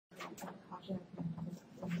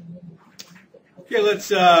Okay,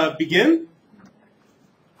 let's begin.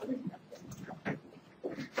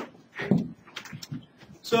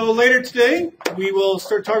 So later today, we will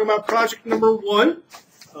start talking about project number 1.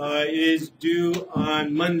 It is due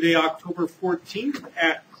on Monday, October 14th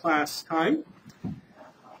at class time.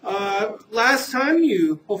 Last time,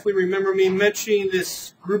 you hopefully remember me mentioning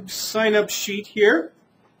this group sign-up sheet here.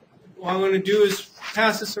 What I'm going to do is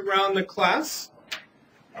pass this around the class.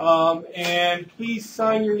 And please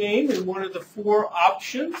sign your name in one of the 4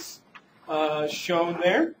 options shown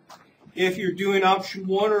there. If you're doing option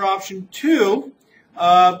 1 or option 2,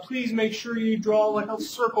 please make sure you draw like a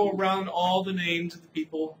circle around all the names of the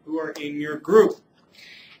people who are in your group.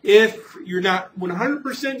 If you're not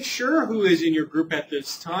 100% sure who is in your group at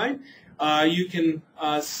this time, you can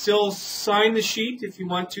still sign the sheet if you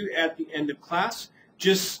want to at the end of class.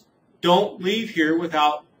 Just don't leave here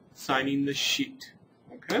without signing the sheet.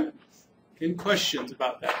 Okay? Any questions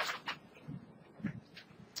about that?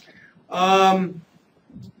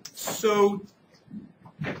 So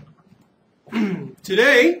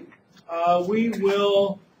today we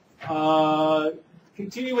will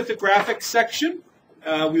continue with the graphics section.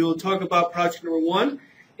 We will talk about project number 1.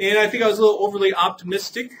 And I think I was a little overly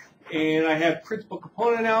optimistic, and I have principal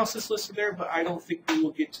component analysis listed there, but I don't think we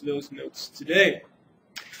will get to those notes today.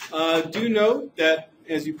 Do note that,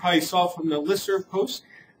 as you probably saw from the listserv post,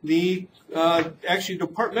 the actually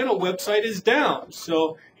departmental website is down,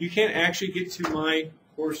 so you can't actually get to my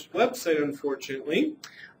course website, unfortunately.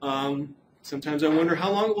 Sometimes I wonder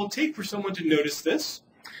how long it will take for someone to notice this,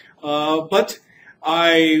 but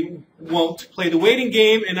I won't play the waiting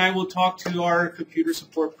game, and I will talk to our computer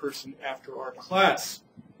support person after our class.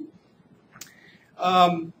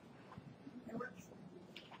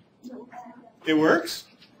 It works?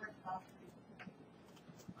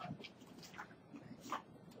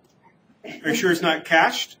 Are you sure it's not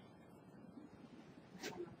cached?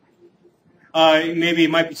 Maybe it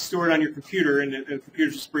might be stored on your computer, and the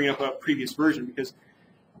computer's just bringing up a previous version, because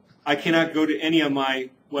I cannot go to any of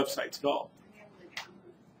my websites at all.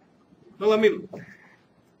 Well,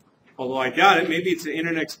 although I got it, maybe it's an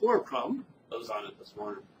Internet Explorer problem. I was on it this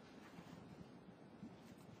morning.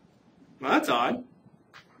 Well, that's odd.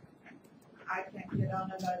 I can't get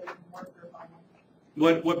on it. I didn't work or on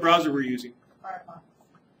it. What browser were you using? Firefox.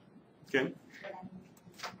 Okay.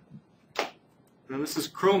 Now this is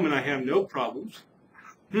Chrome, and I have no problems.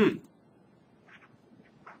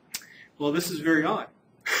 Well, this is very odd.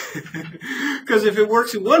 Because if it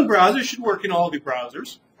works in one browser, it should work in all the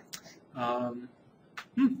browsers.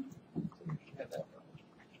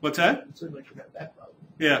 What's that?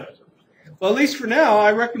 Yeah. Well, at least for now,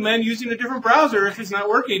 I recommend using a different browser if it's not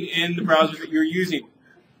working in the browser that you're using.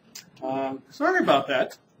 Sorry about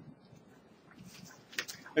that.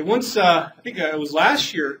 I once, I think it was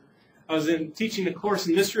last year, I was teaching a course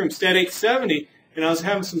in this room, Stat 870, and I was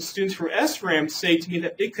having some students from SRAM say to me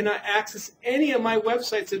that they could not access any of my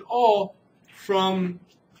websites at all from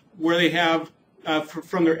where they have,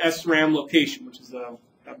 from their SRAM location, which is a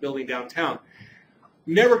building downtown.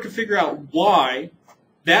 Never could figure out why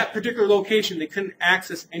that particular location they couldn't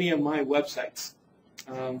access any of my websites.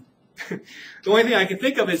 The only thing I can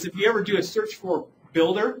think of is if you ever do a search for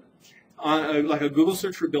Builder, like a Google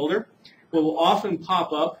search for Builder, what will often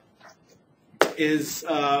pop up is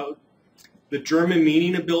the German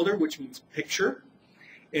meaning of Builder, which means picture.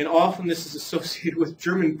 And often this is associated with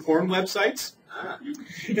German porn websites.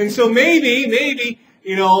 And so maybe,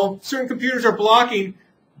 you know, certain computers are blocking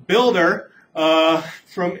Builder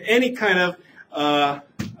from any kind of,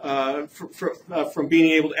 from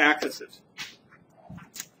being able to access it.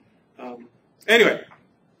 Anyway,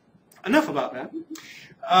 enough about that.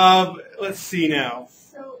 Let's see now.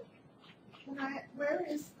 So, where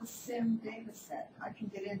is the SIM data set? I can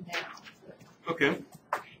get in now. Okay.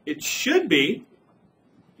 It should be,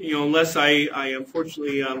 you know, unless I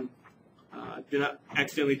unfortunately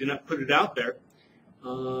accidentally did not put it out there.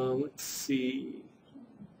 Let's see.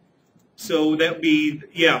 So that would be,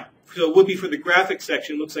 yeah. So it would be for the graphics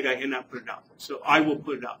section. Looks like I had not put it out there. So I will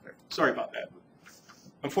put it out there. Sorry about that.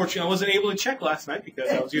 Unfortunately, I wasn't able to check last night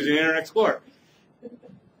because I was using Internet Explorer.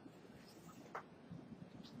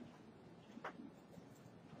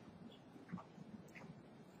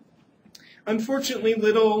 Unfortunately,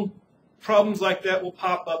 little problems like that will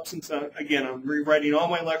pop up since, again, I'm rewriting all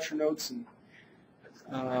my lecture notes, and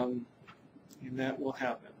that will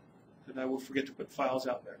happen. And I will forget to put files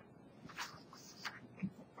out there.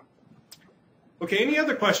 Okay, any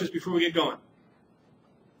other questions before we get going?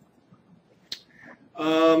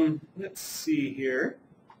 Let's see here.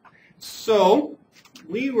 So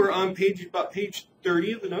we were on about page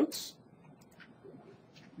 30 of the notes.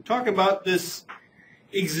 We're talking about this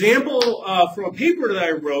example from a paper that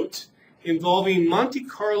I wrote involving Monte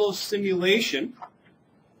Carlo simulation.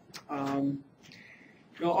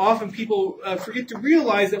 Often people forget to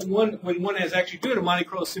realize that when one is actually doing a Monte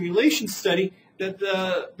Carlo simulation study, that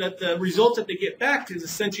the result that they get back is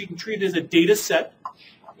essentially you can treat it as a data set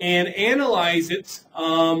and analyze it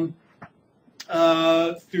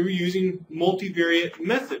through using multivariate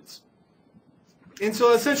methods. And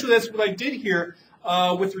so essentially that's what I did here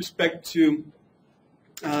with respect to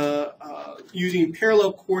using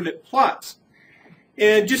parallel coordinate plots.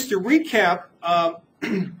 And just to recap,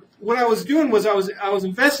 what I was doing was I was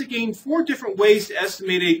investigating 4 different ways to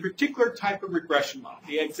estimate a particular type of regression model.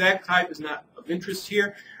 The exact type is not of interest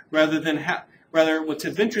here. Rather, what's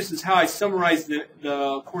of interest is how I summarize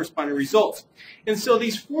the corresponding results. And so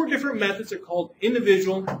these 4 different methods are called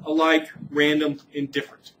individual, alike, random, and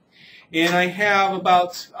different. And I have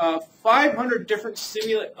about 500 different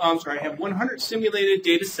I have 100 simulated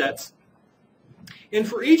data sets. And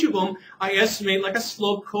for each of them, I estimate like a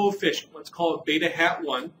slope coefficient. Let's call it beta hat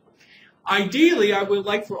 1. Ideally, I would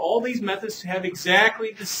like for all these methods to have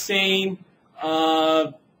exactly the same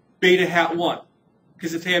beta hat 1.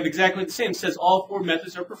 Because if they have exactly the same, it says all 4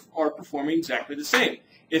 methods are performing exactly the same.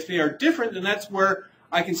 If they are different, then that's where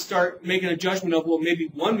I can start making a judgment of, well,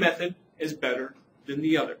 maybe one method is better than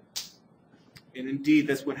the other. And indeed,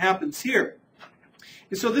 that's what happens here.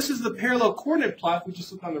 And so this is the parallel coordinate plot, we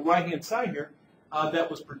just look on the right-hand side here, that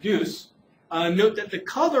was produced. Note that the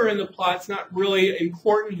color in the plot's not really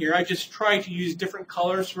important here. I just try to use different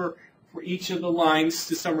colors for each of the lines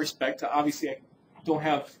to some respect. Obviously, I don't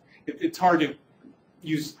have, it's hard to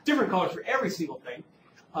use different colors for every single thing.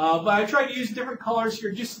 But I try to use different colors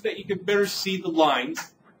here just so that you can better see the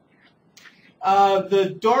lines.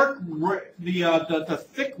 The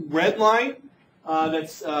thick red line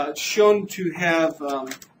that's shown to have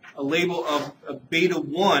a label of beta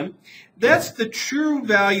 1, that's the true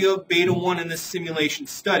value of beta 1 in this simulation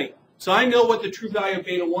study. So I know what the true value of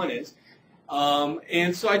beta 1 is.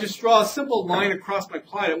 And so I just draw a simple line across my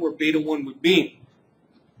plot where beta 1 would be.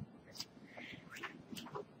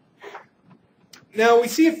 Now we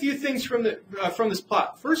see a few things from this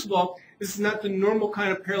plot. First of all, this is not the normal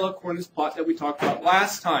kind of parallel coordinates plot that we talked about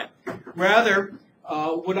last time. Rather,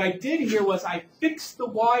 what I did here was I fixed the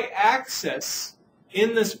y-axis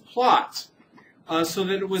in this plot so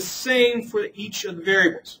that it was same for each of the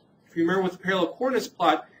variables. If you remember with the parallel coordinates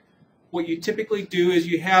plot, what you typically do is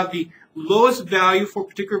you have the lowest value for a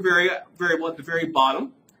particular variable at the very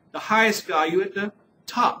bottom, the highest value at the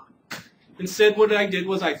top. Instead, what I did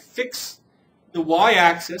was I fixed the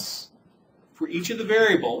y-axis for each of the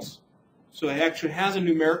variables, so it actually has a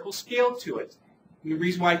numerical scale to it. And the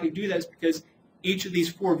reason why I can do that is because each of these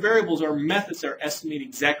 4 variables are methods that are estimating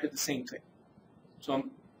exactly the same thing. So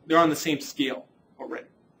they're on the same scale already.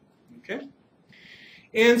 Okay?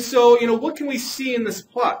 And so, what can we see in this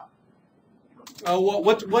plot?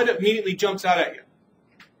 What immediately jumps out at you?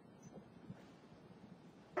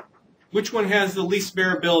 Which one has the least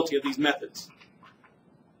variability of these methods?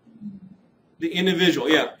 The individual,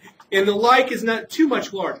 yeah. And the like is not too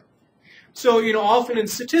much larger. So, often in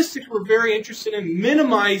statistics, we're very interested in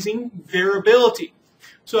minimizing variability.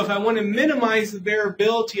 So if I want to minimize the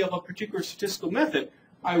variability of a particular statistical method,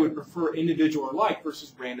 I would prefer individual or like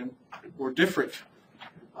versus random or different.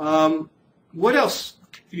 What else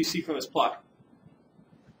do you see from this plot?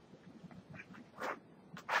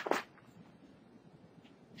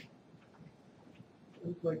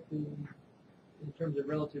 Looks like in terms of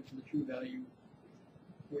relative to the true value,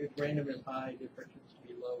 if random is high, different tends to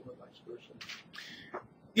be low, or vice versa.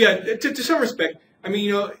 Yeah, to some respect. I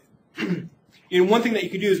mean, one thing that you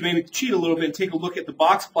could do is maybe cheat a little bit and take a look at the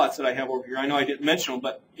box plots that I have over here. I know I didn't mention them,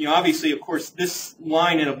 but obviously, of course, this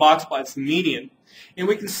line in a box plot is the median, and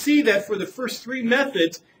we can see that for the first 3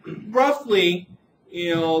 methods, roughly,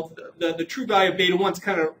 the true value of beta 1 is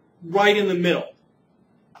kind of right in the middle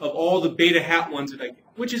of all the beta hat ones that I get,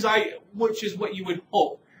 which is what you would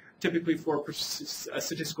hope typically for a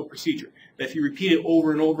statistical procedure. That if you repeat it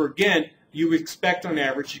over and over again, you would expect on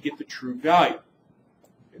average to get the true value.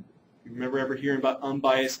 You remember ever hearing about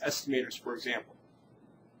unbiased estimators, for example,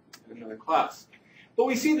 in another class. But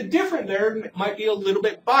we see the different there might be a little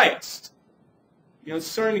bit biased. It's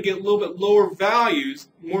starting to get a little bit lower values,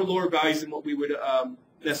 more lower values than what we would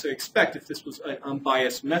necessarily expect if this was an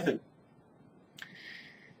unbiased method.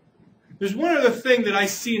 There's one other thing that I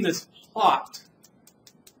see in this plot.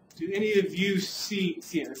 Do any of you see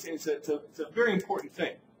it? It's a very important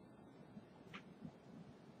thing.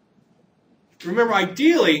 Remember,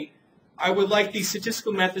 ideally, I would like these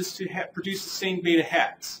statistical methods to produce the same beta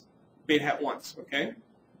hat 1s, okay?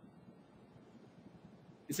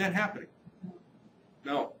 Is that happening?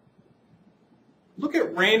 No. Look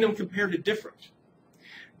at random compared to different.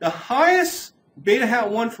 The highest beta hat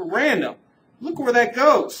 1 for random, look where that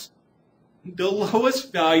goes. The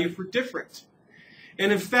lowest value for different.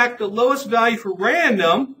 And in fact, the lowest value for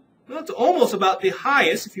random, well, it's almost about the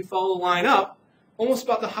highest, if you follow the line up, almost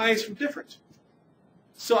about the highest for different.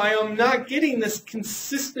 So I am not getting this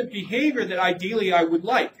consistent behavior that ideally I would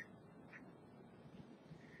like.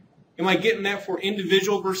 Am I getting that for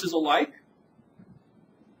individual versus alike?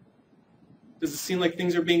 Does it seem like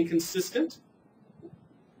things are being consistent?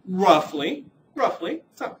 Roughly.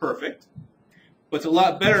 It's not perfect. But it's a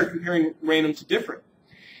lot better comparing random to different.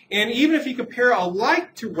 And even if you compare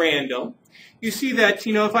alike to random, you see that,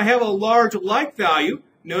 if I have a large alike value,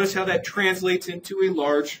 notice how that translates into a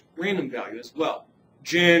large random value as well,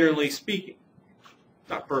 generally speaking.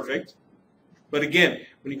 Not perfect. But again,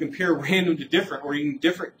 when you compare random to different, or even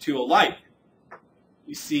different to alike,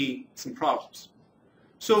 you see some problems.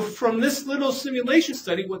 So from this little simulation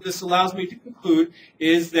study, what this allows me to conclude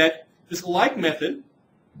is that this alike method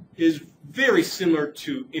is very similar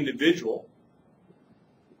to individual.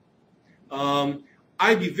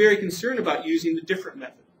 I'd be very concerned about using the different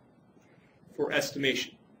method for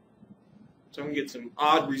estimation. So I can get some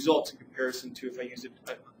odd results in comparison to if I use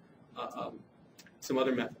some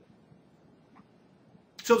other method.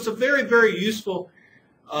 So it's a very, very useful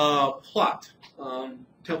plot to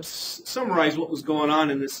help summarize what was going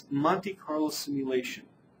on in this Monte Carlo simulation.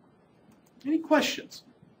 Any questions?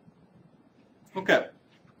 Okay.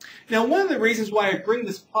 Now, one of the reasons why I bring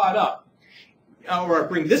this plot up, or I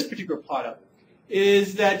bring this particular plot up,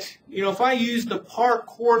 is that, if I use the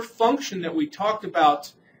par-chord function that we talked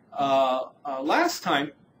about last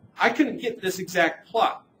time, I couldn't get this exact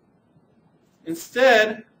plot.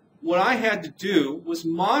 Instead, what I had to do was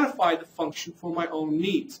modify the function for my own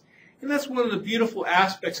needs. And that's one of the beautiful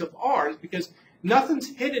aspects of R, is because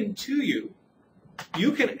nothing's hidden to you.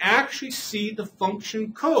 You can actually see the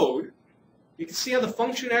function code. You can see how the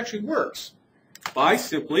function actually works by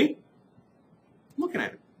simply looking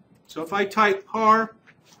at it. So if I type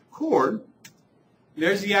par-chord,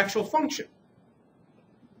 there's the actual function.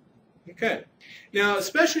 Okay. Now,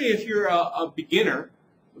 especially if you're a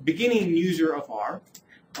beginning user of R,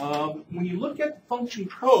 when you look at the function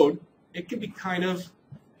code, it can be kind of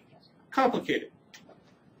complicated.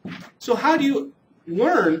 So how do you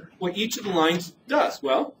learn what each of the lines does?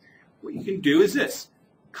 Well, what you can do is this.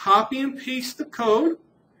 Copy and paste the code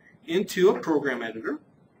into a program editor.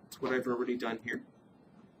 That's what I've already done here.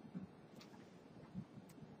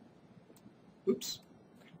 Oops.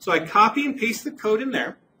 So I copy and paste the code in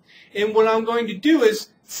there. And what I'm going to do is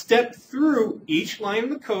step through each line of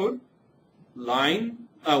the code,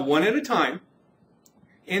 one at a time,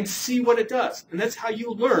 and see what it does. And that's how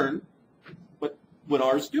you learn what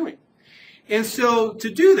R is doing. And so to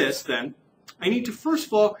do this, then, I need to first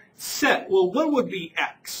of all set, well, what would be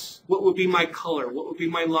X? What would be my color? What would be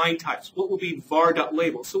my line types? What would be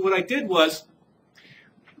var.label? So what I did was,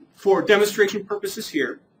 for demonstration purposes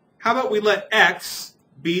here, how about we let X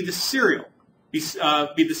be the serial,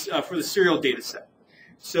 for the serial data set.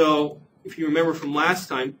 So if you remember from last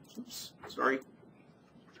time, oops, sorry.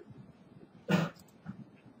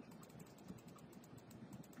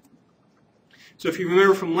 So if you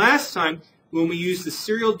remember from last time, when we used the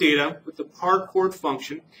serial data with the par-chord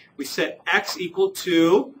function, we set X equal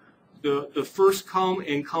to the first column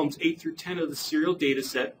and columns 8 through 10 of the serial data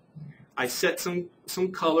set. I set some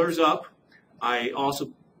colors up. I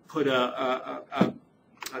also put a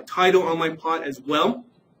title on my plot as well.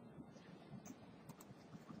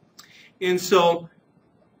 And so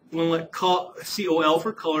I'm going to let COL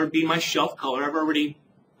for color be my shelf color. I've already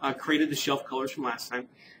created the shelf colors from last time.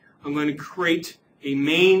 I'm going to create a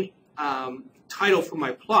main title for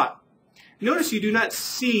my plot. Notice you do not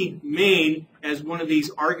see main as one of these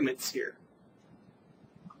arguments here.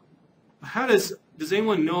 How does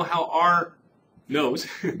anyone know how R knows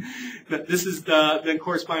that this is then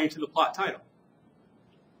corresponding to the plot title?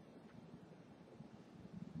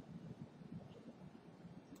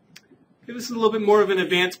 Okay, this is a little bit more of an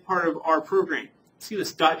advanced part of our program. See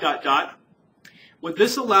this ... What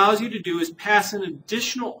this allows you to do is pass in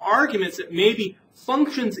additional arguments that maybe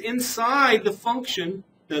functions inside the function,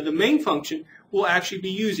 the main function, will actually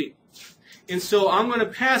be using. And so I'm going to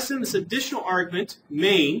pass in this additional argument,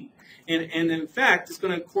 main, and in fact, it's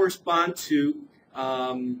going to correspond to,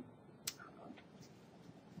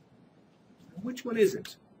 which one is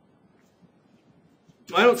it?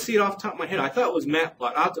 I don't see it off the top of my head. I thought it was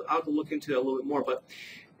matplot. I'll have to look into it a little bit more. But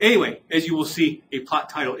anyway, as you will see, a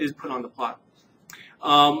plot title is put on the plot.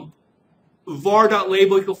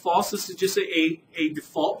 var.label equal false. This is just a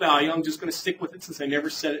default value. I'm just going to stick with it since I never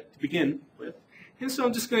set it to begin with. And so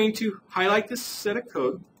I'm just going to highlight this set of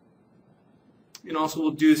code. And also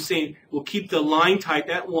we'll do the same. We'll keep the line type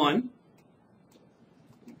at 1.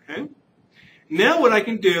 Okay. Now what I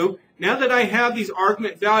can do, now that I have these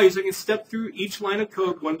argument values, I can step through each line of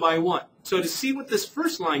code one by one. So to see what this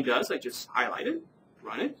first line does, I just highlight it,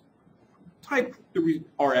 run it, type the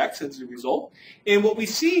Rx as a result. And what we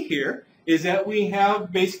see here is that we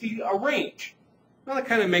have basically a range. Well, that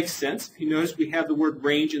kind of makes sense. If you notice, we have the word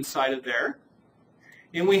range inside of there.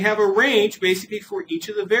 And we have a range basically for each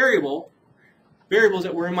of the variables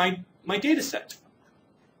that were in my data set.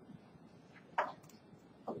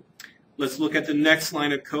 Let's look at the next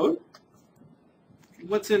line of code.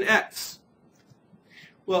 What's in X?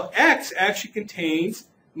 Well, X actually contains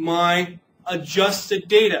my adjusted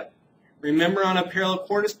data. Remember, on a parallel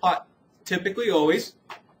coordinates plot, typically always,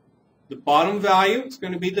 the bottom value is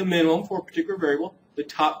going to be the minimum for a particular variable. The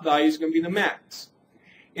top value is going to be the max.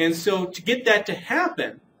 And so to get that to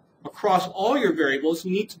happen across all your variables,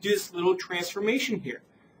 you need to do this little transformation here.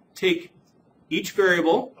 Take each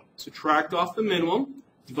variable, subtract off the minimum,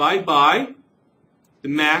 divide by the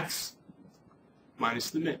max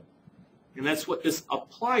minus the min. And that's what this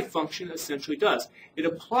apply function essentially does. It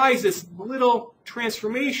applies this little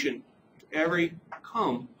transformation to every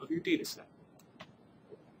column of your data set.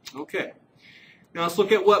 Okay. Now let's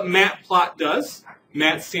look at what matplot does.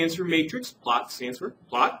 Mat stands for matrix, plot stands for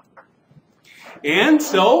plot. And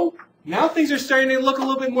so now things are starting to look a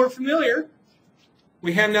little bit more familiar.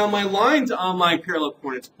 We have now my lines on my parallel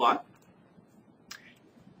coordinates plot.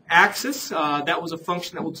 Axis, that was a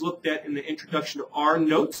function that was looked at in the introduction to R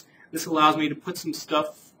notes. This allows me to put some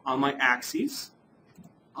stuff on my axes.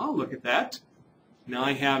 Oh, look at that. Now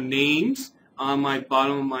I have names on my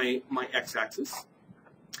bottom of my x-axis.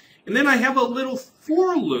 And then I have a little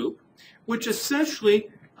for loop, which essentially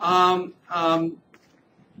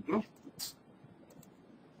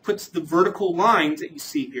puts the vertical lines that you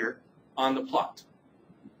see here on the plot.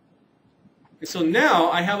 And so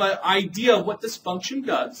now I have an idea of what this function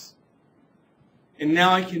does, and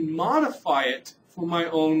now I can modify it for my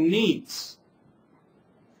own needs.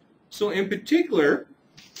 So in particular,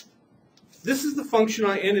 this is the function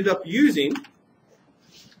I ended up using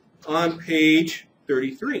on page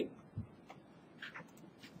 33.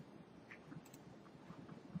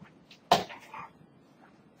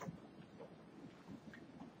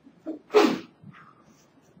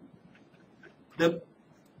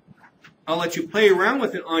 I'll let you play around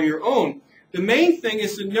with it on your own. The main thing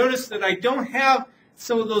is to notice that I don't have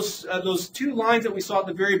some of those two lines that we saw at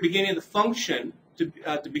the very beginning of the function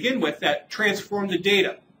to begin with that transform the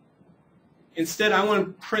data. Instead, I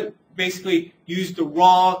want to basically use the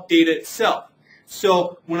raw data itself.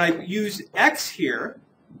 So when I use X here,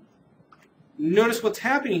 notice what's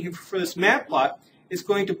happening here for this matplot is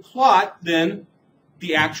going to plot then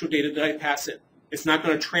the actual data that I pass in. It's not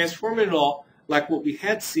going to transform it at all like what we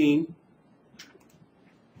had seen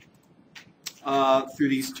through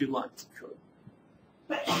these two lines of code.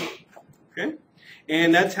 Okay?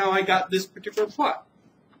 And that's how I got this particular plot.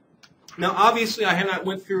 Now, obviously, I have not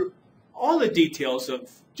went through all the details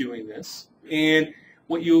of doing this. And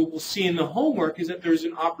what you will see in the homework is that there's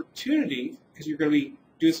an opportunity, because you're going to be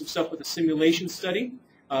doing some stuff with a simulation study,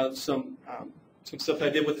 some stuff that I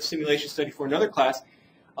did with a simulation study for another class.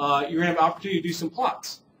 You're going to have an opportunity to do some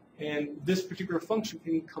plots. And this particular function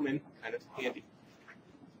can come in kind of handy.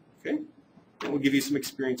 Okay? And we'll give you some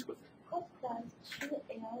experience with it. What does should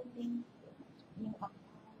L mean apply?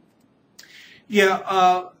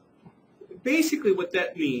 Yeah, basically what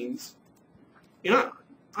that means, you know,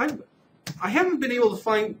 I haven't been able to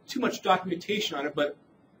find too much documentation on it, but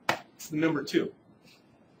it's the number 2.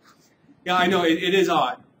 Yeah, I know, it is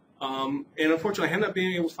odd. And unfortunately, I have not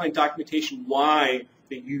been able to find documentation why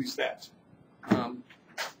they use that.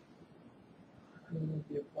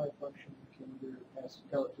 The apply function can either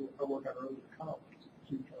tell it to work on rows or columns.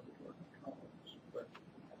 2 tell it to work on columns, but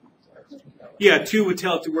yeah, 2 would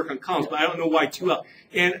tell it to work on columns, but I don't know why 2L.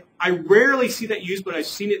 And I rarely see that used, but I've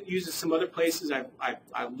seen it used in some other places.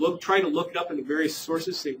 I've tried to look it up in the various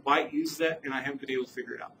sources, say why it uses that, and I haven't been able to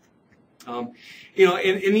figure it out. You know,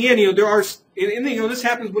 in the end, you know, there are, and you know, this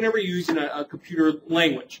happens whenever you're using a computer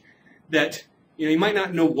language, that you know you might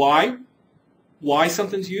not know why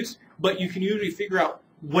something's used, but you can usually figure out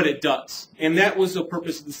what it does. And that was the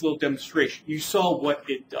purpose of this little demonstration. You saw what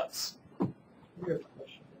it does. We have a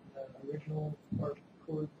question. The original part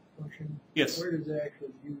code function, yes. Where does it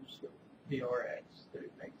actually use the Rx that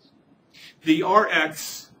it makes? The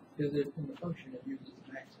Rx, Is it in the function it uses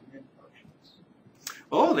the max and min functions?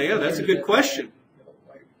 Oh, yeah, that's a good question.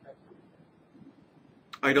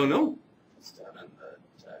 I don't know. It's down in the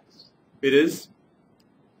text. It is?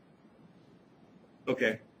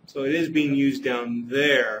 Okay, so it is being used down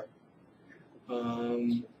there.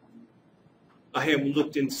 I have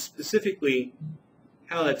looked in specifically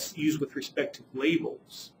how that's used with respect to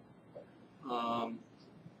labels.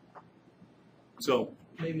 So,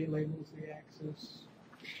 Maybe it labels the axis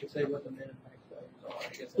to say what the min and max values are. I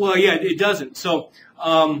guess that's- well, yeah, it doesn't. So,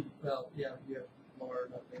 Well, yeah, you have more,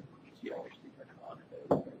 nothing, which is always dependent on it.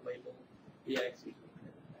 They label the axis with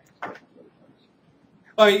min and max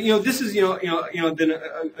values. this is then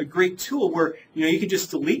a great tool where you can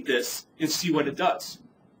just delete this and see what it does,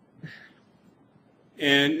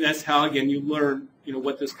 and that's how again you learn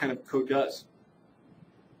what this kind of code does.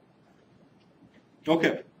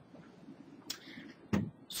 Okay.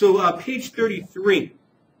 So page 33.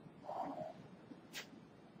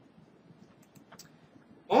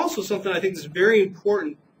 Also something I think is very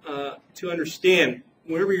important to understand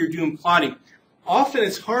whenever you're doing plotting. Often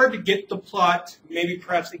it's hard to get the plot maybe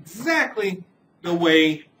perhaps exactly the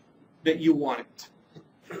way that you want it.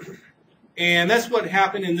 And that's what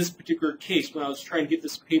happened in this particular case when I was trying to get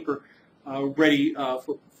this paper ready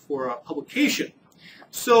for publication.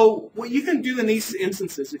 So what you can do in these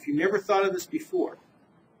instances, if you never thought of this before,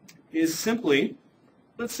 is simply,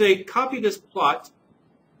 let's say, copy this plot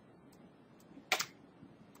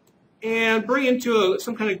and bring it into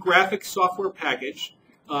some kind of graphic software package.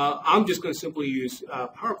 I'm just going to simply use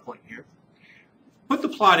PowerPoint here. Put the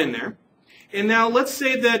plot in there. And now let's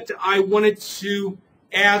say that I wanted to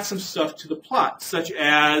add some stuff to the plot, such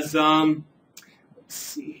as, let's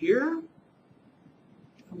see here.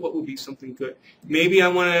 What would be something good? Maybe I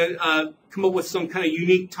want to come up with some kind of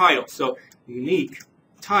unique title. So unique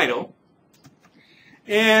title.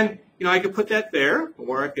 And, I could put that there,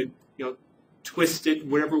 or I could, twist it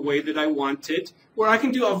whatever way that I want it. Or I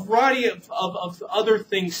can do a variety of other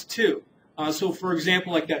things too. So for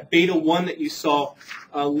example, like that beta 1 that you saw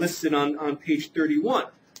listed on page 31,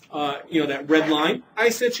 that red line, I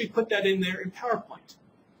essentially put that in there in PowerPoint.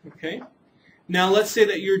 Okay. Now let's say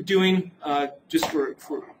that you're doing just for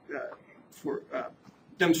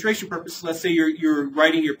demonstration purposes. Let's say you're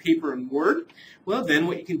writing your paper in Word. Well, then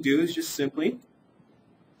what you can do is just simply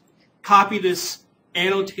copy this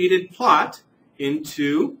annotated plot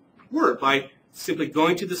into Word by simply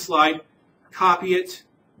going to the slide, copy it,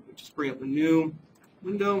 just bring up a new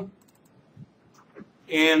window,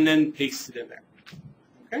 and then paste it in there.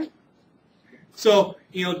 Okay. So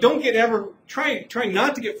don't try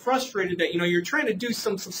not to get frustrated that you're trying to do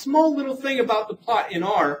some small little thing about the plot in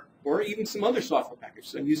R or even some other software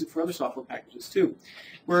packages. And use it for other software packages too,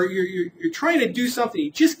 where you're trying to do something you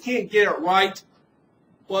just can't get it right.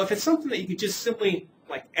 Well, if it's something that you could just simply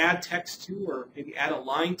like add text to or maybe add a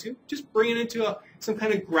line to, just bring it into some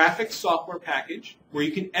kind of graphic software package where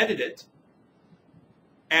you can edit it,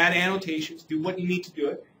 add annotations, do what you need to do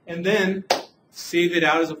it, and then save it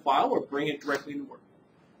out as a file or bring it directly into Word.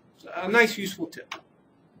 So a nice, useful tip.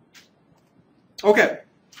 Okay,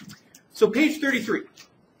 so page 33.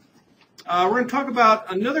 We're going to talk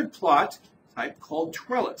about another plot type called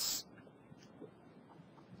trellis.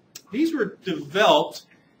 These were developed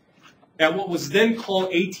at what was then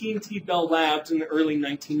called AT&T Bell Labs in the early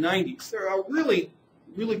 1990s. They're a really,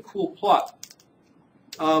 really cool plot.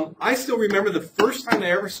 I still remember the first time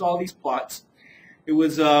I ever saw these plots. It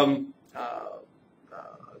was a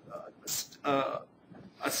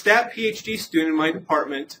stat PhD student in my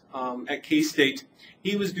department at K-State.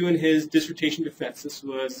 He was doing his dissertation defense. This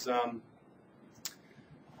was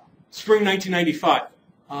spring 1995.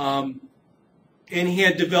 And he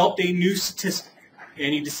had developed a new statistic.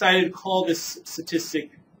 And he decided to call this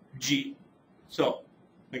statistic G. So,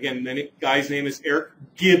 again, the guy's name is Eric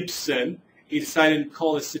Gibson. He decided to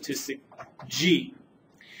call this statistic G.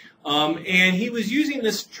 And he was using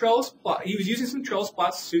this trellis plot. He was using some trellis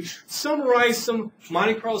plots to summarize some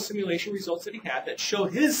Monte Carlo simulation results that he had that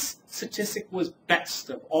showed his statistic was best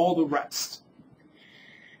of all the rest.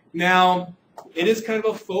 Now, it is kind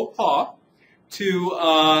of a faux pas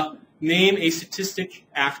to name a statistic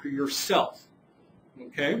after yourself.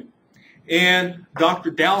 Okay, and Dr.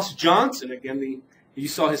 Dallas Johnson, again, you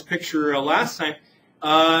saw his picture last time.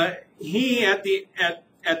 He at the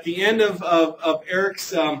end of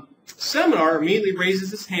Eric's seminar immediately raises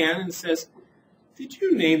his hand and says, "Did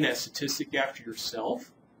you name that statistic after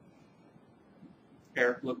yourself?"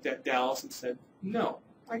 Eric looked at Dallas and said, "No,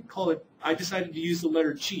 I decided to use the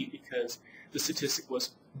letter G because the statistic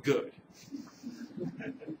was good."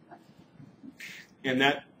 And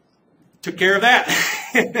that took care of that.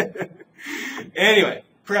 Anyway,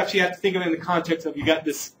 perhaps you have to think of it in the context of you got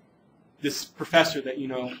this professor that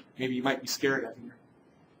maybe you might be scared of, and you're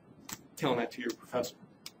telling that to your professor.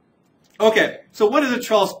 Okay, so what is a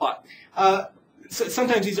trellis plot? So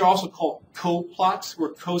sometimes these are also called co-plots,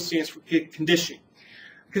 where co stands for conditioning.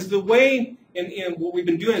 Because the way, and what we've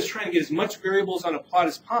been doing is trying to get as much variables on a plot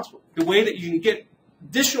as possible. The way that you can get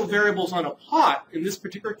additional variables on a plot, in this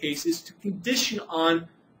particular case, is to condition on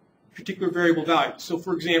particular variable values. So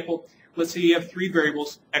for example, let's say you have 3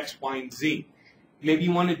 variables, x, y, and z. Maybe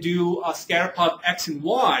you want to do a scatter plot of x and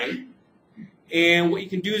y, and what you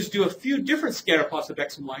can do is do a few different scatter plots of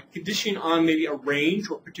x and y, conditioning on maybe a range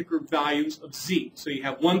or particular values of z. So you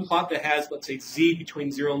have one plot that has, let's say, z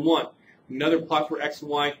between 0 and 1. Another plot for x and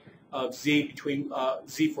y of z between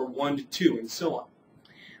z for 1 to 2, and so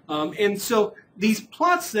on. And so these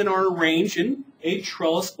plots then are arranged in a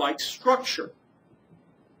trellis-like structure.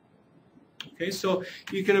 Okay, so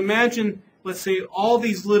you can imagine, let's say, all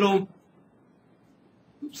these little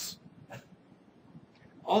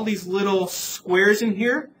squares in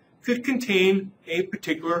here could contain a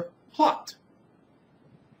particular plot.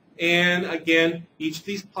 And again, each of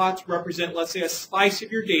these plots represent, let's say, a slice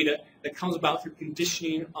of your data that comes about through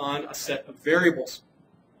conditioning on a set of variables.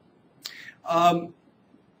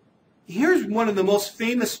 Here's one of the most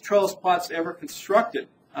famous trellis plots ever constructed.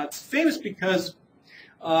 It's famous because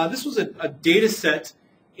this was a data set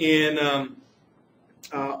in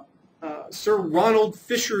Sir Ronald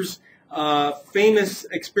Fisher's famous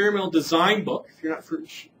experimental design book. If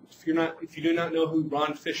you do not know who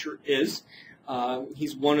Ron Fisher is,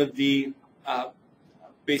 he's one of the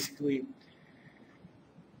basically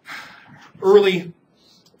early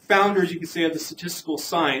founders, you could say, of the statistical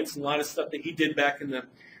science. A lot of stuff that he did back in the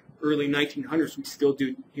early 1900s we still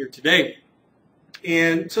do here today.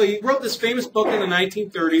 And so he wrote this famous book in the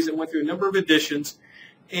 1930s. It went through a number of editions.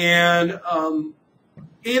 And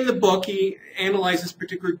in the book, he analyzed this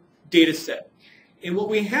particular data set. And what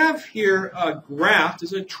we have here graphed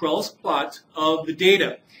is a trellis plot of the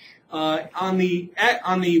data. On the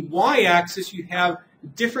y-axis, you have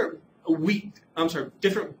different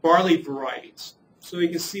different barley varieties. So you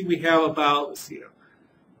can see we have about, let's see,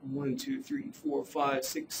 1, 2, 3, 4, 5,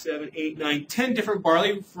 6, 7, 8, 9, 10 different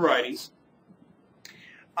barley varieties.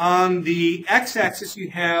 On the x-axis, you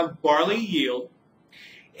have barley yield.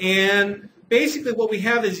 And basically what we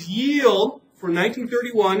have is yield for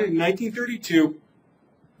 1931 and 1932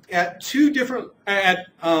 at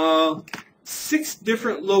 6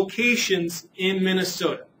 different locations in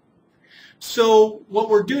Minnesota. So what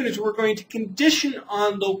we're doing is we're going to condition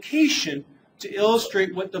on location to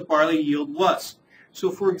illustrate what the barley yield was. So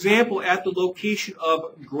for example, at the location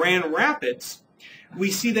of Grand Rapids, we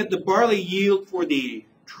see that the barley yield for the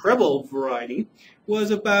treble variety was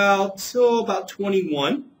about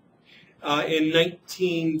 21 in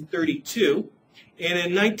 1932. And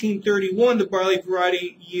in 1931, the barley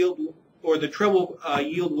variety yield, or the treble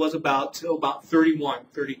yield, was about 31,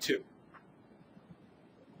 32.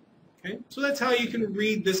 Okay, so that's how you can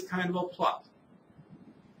read this kind of a plot.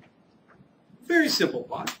 Very simple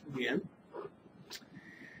plot, again.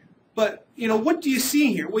 But, what do you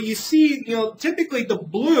see here? Well, you see, typically the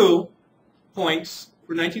blue points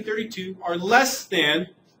for 1932 are less than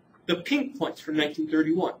the pink points for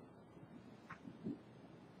 1931.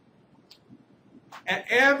 At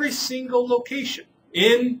every single location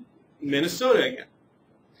in Minnesota again,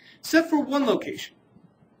 except for one location,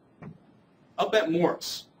 up at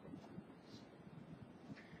Morris.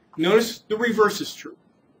 Notice the reverse is true.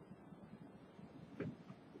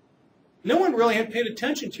 No one really had paid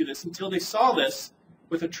attention to this until they saw this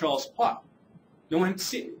with a trellis plot. No one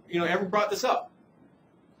had ever brought this up.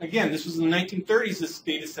 Again, this was in the 1930s this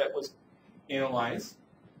data set was analyzed,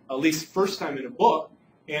 at least first time in a book,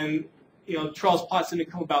 and trellis plots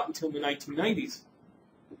didn't come about until the 1990s.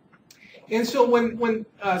 And so when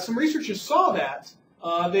some researchers saw that,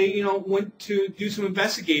 they went to do some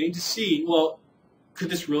investigating to see, well, could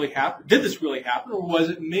this really happen? Did this really happen, or was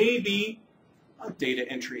it maybe a data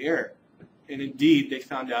entry error? And indeed, they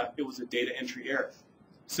found out it was a data entry error.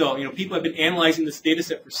 So people have been analyzing this data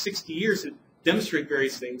set for 60 years to demonstrate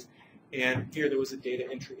various things, and here there was a data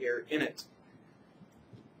entry error in it.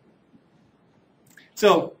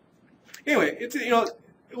 So anyway, it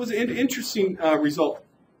was an interesting result.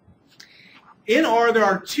 In R, there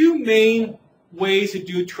are 2 main ways to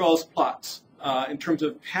do trellis plots in terms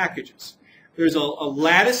of packages. There's a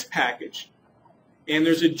lattice package, and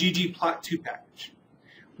there's a ggplot2 package.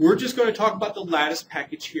 We're just going to talk about the lattice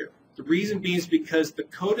package here. The reason being is because the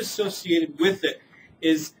code associated with it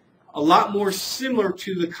is a lot more similar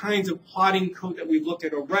to the kinds of plotting code that we've looked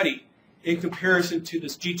at already in comparison to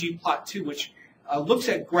this ggplot2, which looks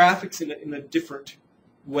at graphics in a different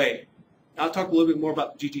way. I'll talk a little bit more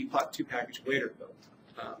about the ggplot2 package later,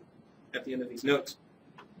 though, at the end of these notes.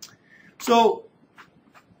 So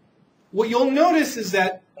what you'll notice is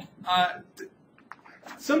that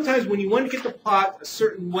sometimes when you want to get the plot a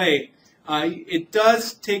certain way, it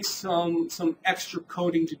does take some extra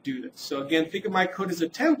coding to do this. So again, think of my code as a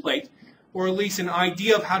template, or at least an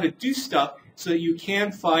idea of how to do stuff so that you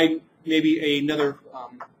can find maybe another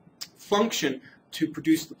function to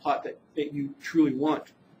produce the plot that you truly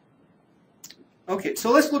want. Okay,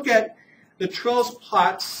 so let's look at the Trellis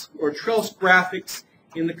plots or Trellis graphics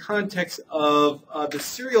in the context of the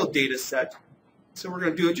serial data set. So we're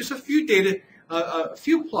going to do just a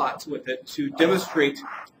few plots with it to demonstrate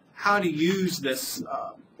how to use this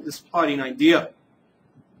plotting idea.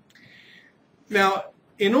 Now,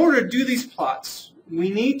 in order to do these plots, we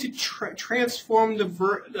need to transform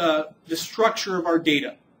the structure of our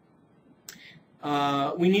data.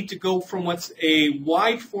 We need to go from what's a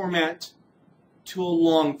wide format to a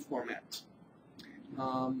long format.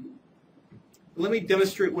 Let me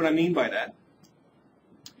demonstrate what I mean by that.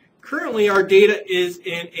 Currently, our data is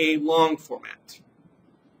in a long format.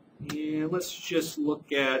 And let's just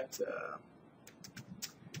look at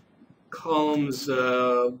columns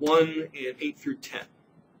 1 and 8 through 10.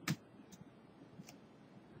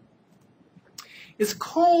 It's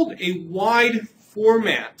called a wide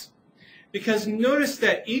format because notice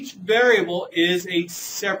that each variable is a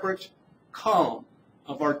separate column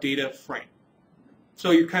of our data frame.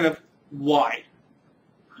 So you're kind of wide.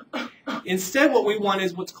 Instead, what we want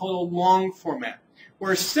is what's called a long format,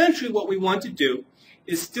 where essentially what we want to do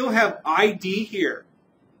is still have ID here,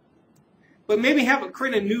 but maybe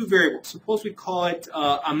create a new variable. Suppose we call it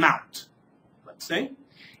amount, let's say.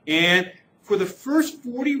 And for the first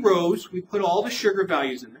 40 rows, we put all the sugar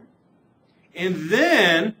values in there. And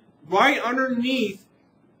then right underneath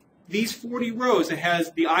these 40 rows that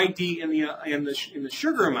has the ID and the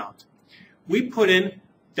sugar amount, we put in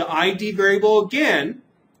the ID variable again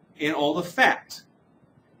and all the fat.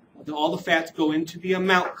 All the fats go into the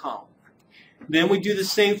amount column. Then we do the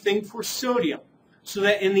same thing for sodium. So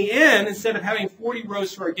that in the end, instead of having 40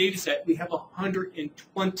 rows for our data set, we have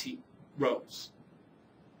 120 rows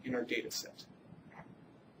in our data set.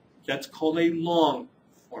 That's called a long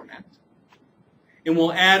format. And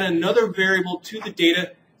we'll add another variable to the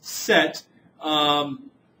data set. Wow,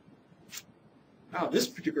 this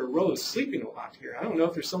particular row is sleeping a lot here. I don't know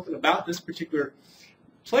if there's something about this particular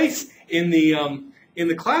place in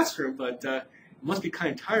the classroom, but it must be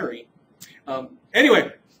kind of tiring.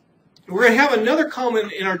 Anyway, we're going to have another column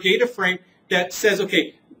in our data frame that says,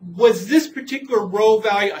 okay, was this particular row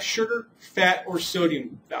value a sugar, fat, or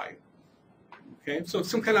sodium value? Okay, so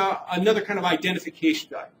it's another kind of identification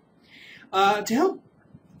value. To help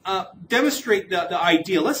demonstrate the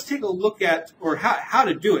idea, let's take a look at, or how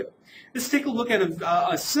to do it. Let's take a look at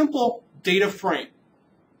a simple data frame.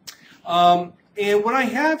 And what I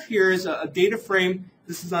have here is a data frame.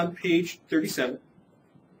 This is on page 37.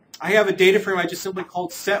 I have a data frame I just simply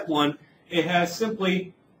called set1. It has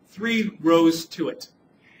simply 3 rows to it.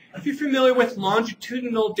 If you're familiar with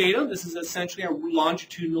longitudinal data, this is essentially a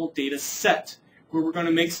longitudinal data set where we're going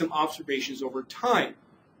to make some observations over time.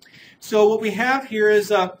 So what we have here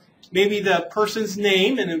is maybe the person's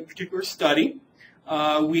name in a particular study.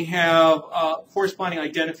 We have corresponding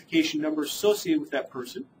identification numbers associated with that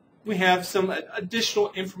person. We have some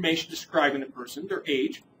additional information describing the person, their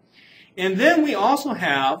age. And then we also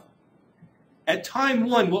have, at time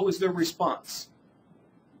 1, what was their response?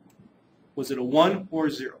 Was it a 1 or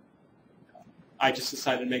a 0? I just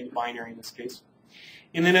decided to make it binary in this case.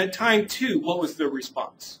 And then at time 2, what was their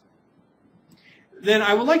response? Then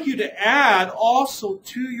I would like you to add also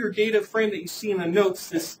to your data frame that you see in the notes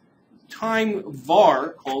this time var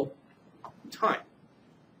called time.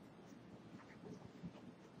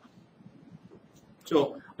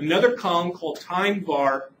 So another column called time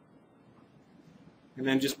var, and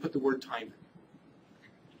then just put the word time in.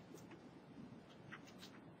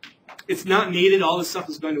 It's not needed. All this stuff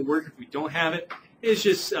is going to work if we don't have it. It's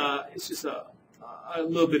just a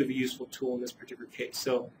little bit of a useful tool in this particular case.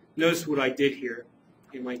 So notice what I did here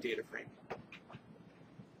in my data frame.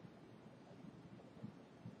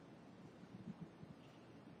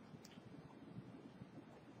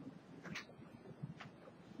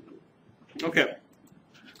 Okay.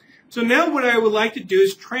 So now what I would like to do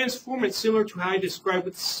is transform it similar to how I described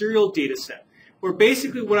with the serial data set, where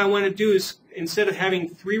basically what I want to do is instead of having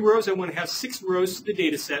 3 rows, I want to have 6 rows to the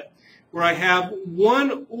data set, where I have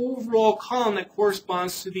one overall column that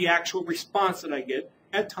corresponds to the actual response that I get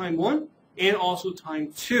at time 1 and also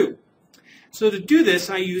time 2. So to do this,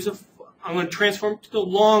 I use I'm going to transform it to the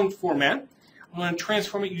long format. I'm going to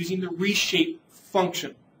transform it using the reshape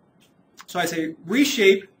function. So I say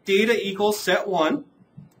reshape data equals set1.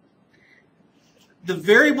 The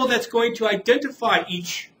variable that's going to identify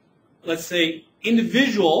each, let's say,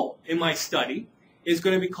 individual in my study is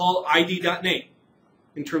going to be called id.name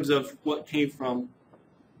in terms of what came from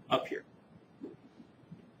up here.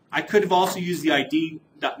 I could have also used the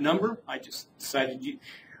id.number. I just decided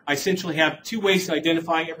I essentially have two ways to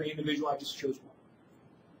identify every individual. I just chose one.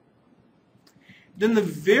 Then the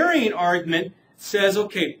variant argument says,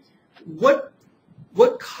 okay, what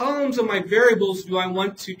columns of my variables do I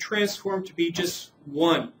want to transform to be just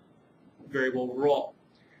one variable overall?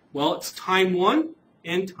 Well, it's time 1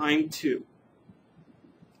 and time 2.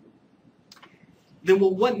 Then,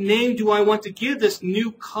 well, what name do I want to give this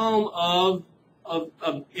new column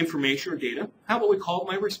of information or data? How about we call it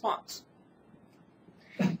my response?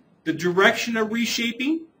 The direction of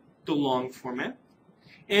reshaping, the long format.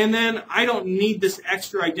 And then I don't need this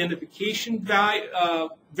extra identification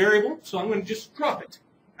variable, so I'm going to just drop it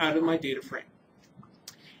out of my data frame.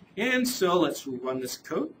 And so let's run this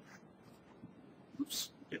code. Oops,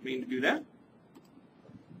 didn't mean to do that.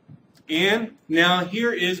 And now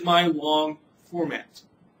here is my long format.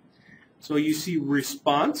 So you see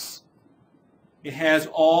response. It has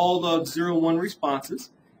all the 0, 1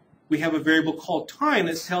 responses. We have a variable called time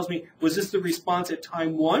that tells me, was this the response at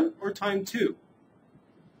time 1 or time 2?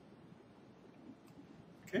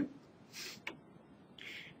 Okay.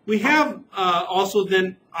 We have also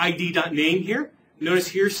then id.name here. Notice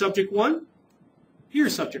here's subject 1.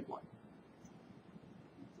 Here's subject 1.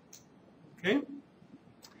 Okay.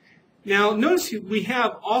 Now notice we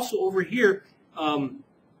have also over here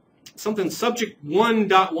something subject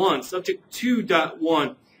 1.1, subject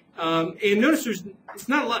 2.1, and notice it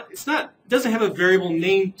doesn't have a variable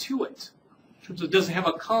name to it, so it doesn't have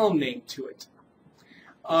a column name to it,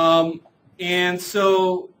 and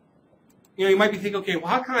so you might be thinking, okay, well,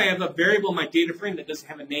 how can I have a variable in my data frame that doesn't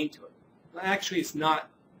have a name to it? Well, actually, it's not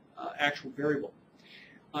an actual variable.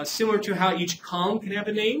 Similar to how each column can have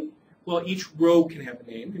a name, well, each row can have a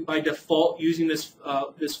name, and by default, using this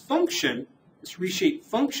this function, this reshape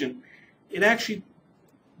function, it actually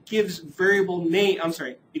gives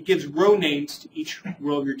it gives row names to each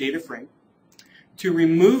row of your data frame. To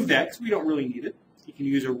remove that, because we don't really need it, you can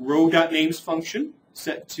use a row.names function,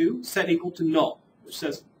 set equal to null, which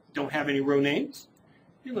says don't have any row names.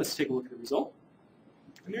 And let's take a look at the result.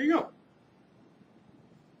 And there you go.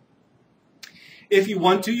 If you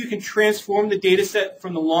want to, you can transform the data set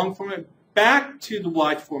from the long format back to the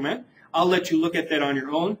wide format. I'll let you look at that on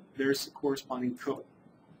your own. There's the corresponding code.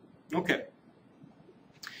 Okay.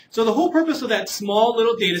 So the whole purpose of that small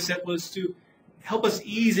little data set was to help us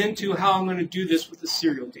ease into how I'm going to do this with the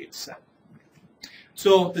serial data set.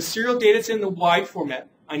 So the serial data is in the wide format.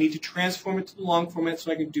 I need to transform it to the long format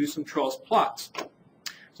so I can do some Charles plots.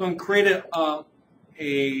 So I'm going to create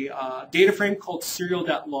a data frame called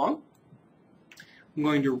serial.long. I'm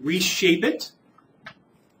going to reshape it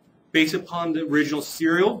based upon the original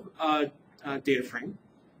serial data frame.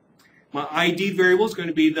 My ID variable is going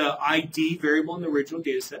to be the ID variable in the original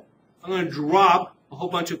data set. I'm going to drop a whole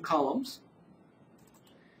bunch of columns.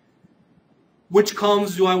 Which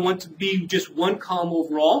columns do I want to be just one column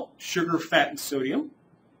overall? Sugar, fat, and sodium.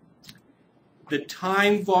 The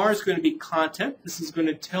time var is going to be content. This is going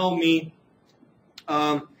to tell me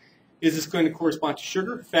is this going to correspond to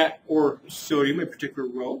sugar, fat, or sodium, a particular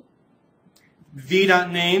row.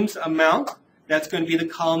 V.names amount, that's going to be the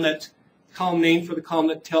column name for the column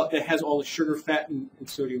that has all the sugar, fat, and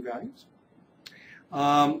sodium values.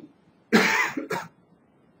 And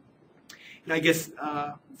I guess,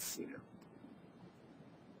 let's see now.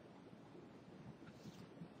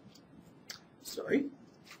 Sorry.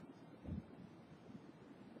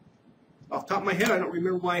 Off the top of my head, I don't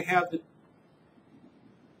remember why I have the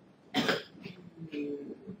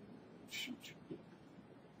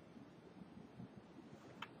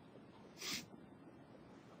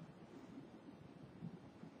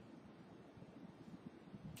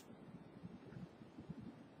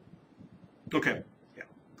Okay.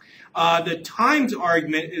 Yeah. The times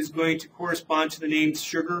argument is going to correspond to the names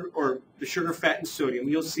sugar, or the sugar, fat, and sodium.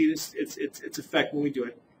 You'll see this its effect when we do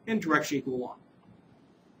it, and direction equal 1.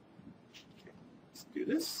 Okay. Let's do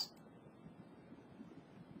this.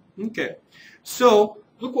 Okay. So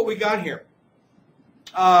look what we got here.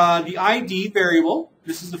 The ID variable.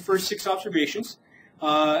 This is the first 6 observations.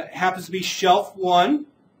 Happens to be shelf 1.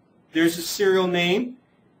 There's a serial name.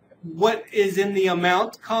 What is in the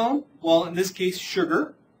amount column? Well, in this case,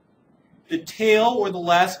 sugar. The tail, or the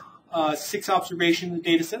last 6 observations in the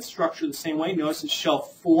data set, structured the same way. Notice it's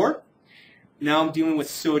shelf 4. Now I'm dealing with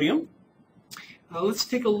sodium. Let's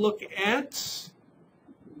take a look at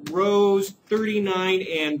rows 39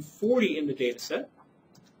 and 40 in the data set.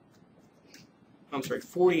 I'm sorry,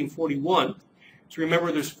 40 and 41. So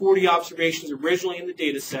remember, there's 40 observations originally in the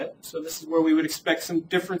data set. So this is where we would expect some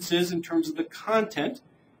differences in terms of the content.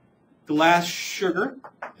 The last sugar,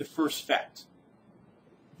 the first fat.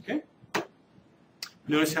 Okay?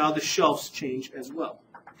 Notice how the shelves change as well.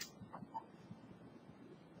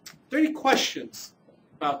 Are there any questions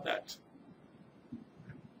about that?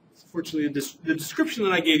 Unfortunately, the description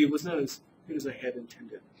that I gave you was not as good as I had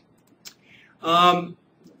intended. Let's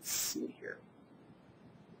see here.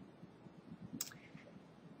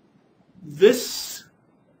 This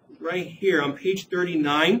right here on page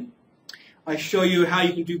 39, I show you how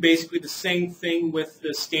you can do basically the same thing with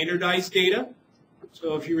the standardized data.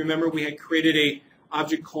 So if you remember, we had created a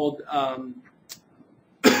object called,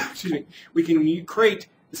 excuse me, we can create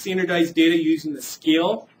the standardized data using the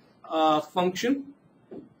scale function.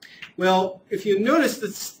 Well, if you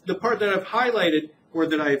notice, the part that I've highlighted, or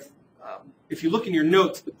that if you look in your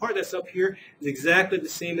notes, the part that's up here is exactly the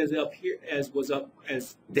same as up here as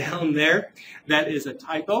down there. That is a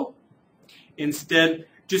typo. Instead,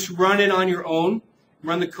 just run it on your own,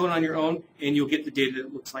 run the code on your own, and you'll get the data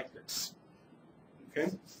that looks like this.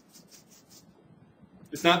 Okay?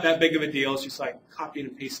 It's not that big of a deal. It's just like copying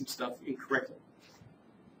and pasting stuff incorrectly.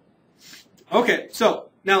 Okay, so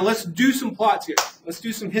now let's do some plots here. Let's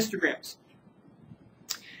do some histograms.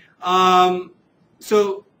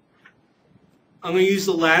 So I'm going to use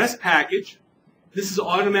the Lattice package. This is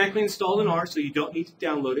automatically installed in R, so you don't need to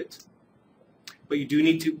download it. But you do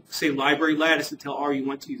need to say library Lattice and tell R you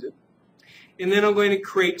want to use it. And then I'm going to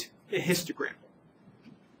create a histogram.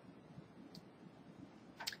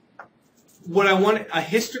 What I want a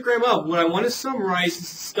histogram of, what I want to summarize is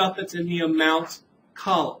the stuff that's in the amount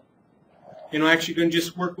column. And I'm actually going to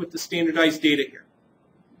just work with the standardized data here.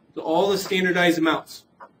 So all the standardized amounts.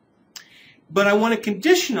 But I want to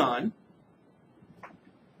condition on,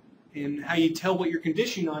 and how you tell what you're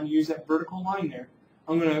conditioning on, use that vertical line there.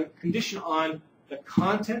 I'm going to condition on the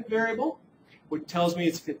content variable, which tells me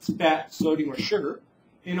if it's fat, sodium, or sugar,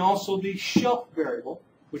 and also the shelf variable,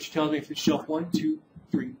 which tells me if it's shelf 1, 2,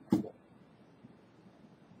 3, 4.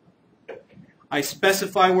 I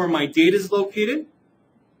specify where my data is located,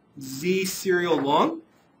 Z serial long.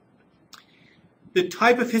 The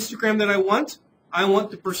type of histogram that I want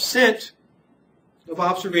the percent of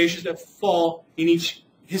observations that fall in each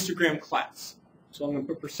histogram class. So I'm going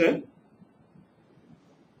to put percent.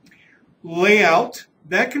 Layout,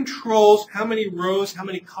 that controls how many rows, how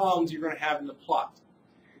many columns you're going to have in the plot.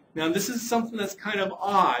 Now this is something that's kind of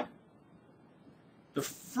odd. The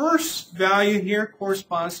first value here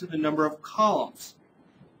corresponds to the number of columns.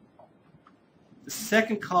 The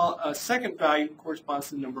second value corresponds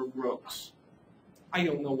to the number of rows. I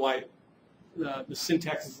don't know why the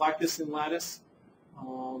syntax is like this in Lattice,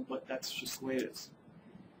 but that's just the way it is.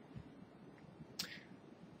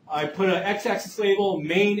 I put an x-axis label,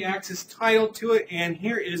 main axis title to it, and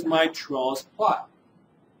here is my trellis plot.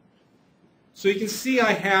 So you can see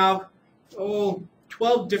I have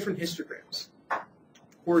 12 different histograms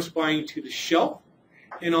corresponding to the shelf,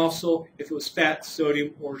 and also if it was fat,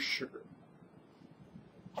 sodium, or sugar.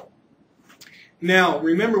 Now,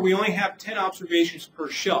 remember, we only have 10 observations per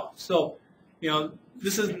shelf. So,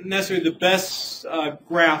 this isn't necessarily the best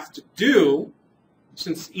graph to do,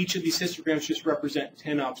 since each of these histograms just represent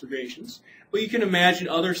 10 observations. But you can imagine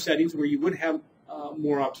other settings where you would have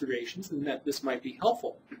more observations, and that this might be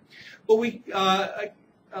helpful. But we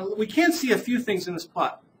can see a few things in this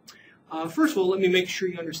plot. First of all, let me make sure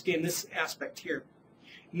you understand this aspect here.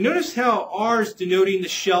 Notice how R is denoting the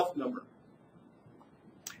shelf number.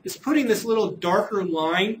 It's putting this little darker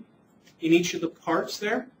line in each of the parts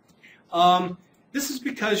there. This is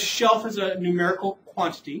because shelf is a numerical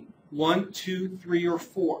quantity, 1, 2, 3, or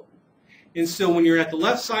 4. And so when you're at the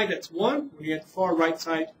left side, that's 1. When you're at the far right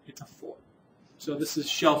side, it's a 4. So this is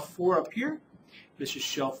shelf 4 up here. This is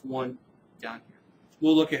shelf 1 down here.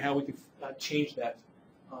 We'll look at how we can change that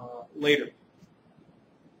later.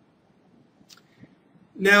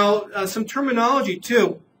 Now, some terminology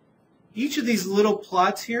too. Each of these little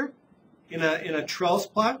plots here in a trellis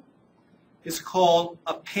plot is called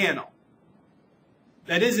a panel.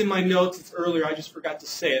 That is in my notes. It's earlier. I just forgot to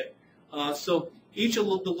say it. So each of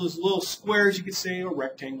those little squares, you could say, or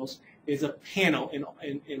rectangles, is a panel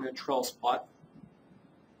in a trellis plot.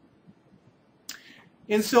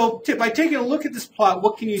 And so by taking a look at this plot,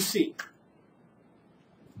 what can you see?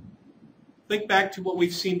 Think back to what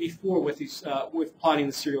we've seen before with with plotting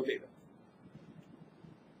the serial data.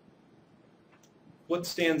 What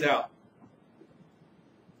stands out?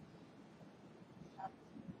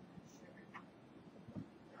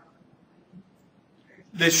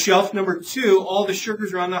 the shelf number 2, all the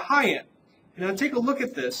sugars are on the high end. And now take a look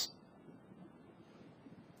at this.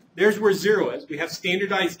 There's where 0 is. We have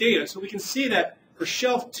standardized data, so we can see that for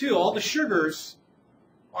shelf 2, all the sugars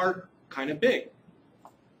are kind of big.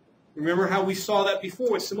 Remember how we saw that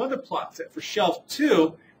before with some other plots, that for shelf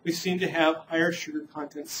 2, we seem to have higher sugar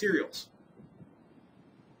content cereals.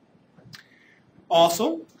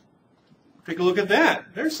 Also, take a look at that.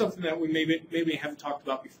 There's something that we maybe haven't talked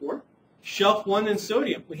about before. Shelf 1 and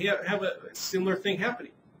sodium. We have a similar thing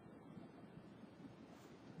happening.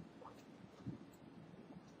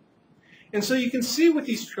 And so you can see with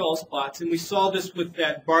these trellis plots, and we saw this with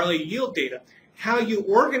that barley yield data, how you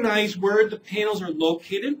organize where the panels are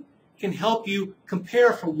located can help you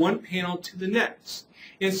compare from one panel to the next.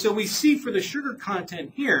 And so we see for the sugar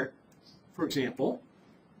content here, for example,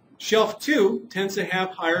 shelf 2 tends to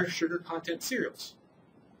have higher sugar content cereals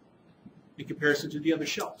in comparison to the other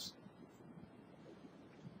shelves.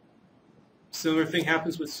 Similar thing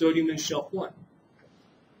happens with sodium in shelf 1.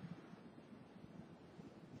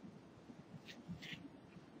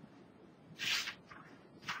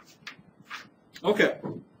 Okay,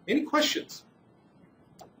 any questions?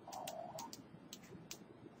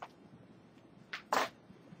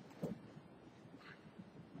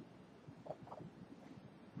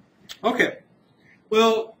 Okay,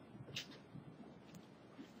 well,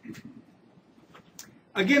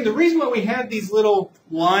 again, the reason why we had these little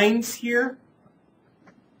lines here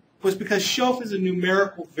was because shelf is a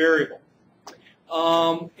numerical variable.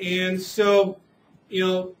 And so,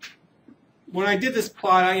 when I did this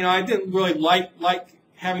plot, I didn't really like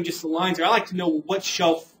having just the lines there. I like to know what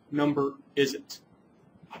shelf number is it.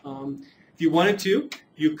 If you wanted to,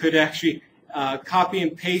 you could actually copy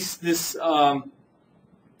and paste this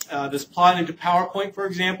this plot into PowerPoint, for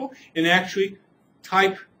example, and actually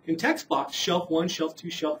type in text box shelf 1, shelf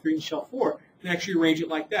 2, shelf 3, and shelf 4, and actually arrange it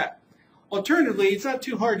like that. Alternatively, it's not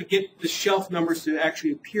too hard to get the shelf numbers to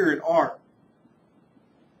actually appear in R.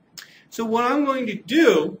 So what I'm going to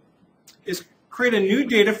do is create a new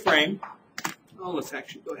data frame. Oh, let's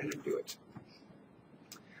actually go ahead and do it.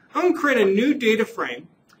 I'm going to create a new data frame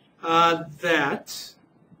that,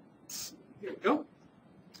 here we go,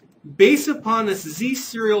 based upon this Z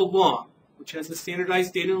serial long, which has the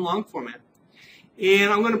standardized data in long format.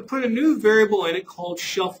 And I'm going to put a new variable in it called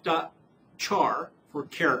shelf.char for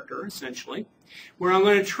character, essentially, where I'm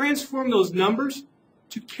going to transform those numbers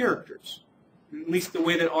to characters, at least the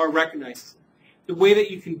way that R recognizes it. The way that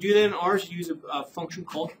you can do that in R is use a function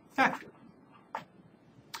called factor.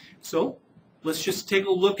 So let's just take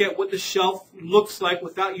a look at what the shelf looks like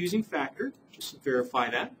without using factor, just to verify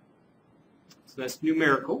that. So that's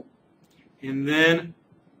numerical. And then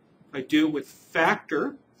if I do it with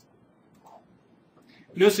factor,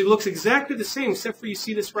 notice it looks exactly the same except for you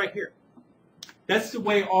see this right here. That's the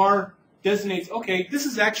way R designates, okay, this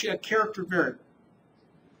is actually a character variable.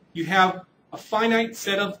 You have a finite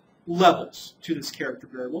set of levels to this character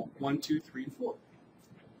variable, 1, 2, 3, and 4.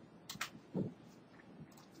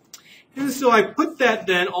 And so I put that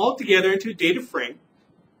then all together into a data frame,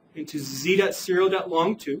 into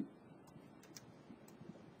z.serial.long2.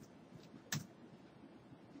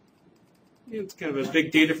 It's kind of a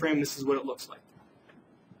big data frame. This is what it looks like.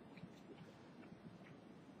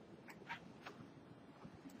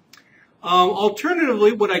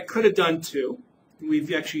 Alternatively, what I could have done too,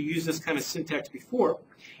 we've actually used this kind of syntax before,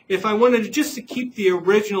 if I wanted just to keep the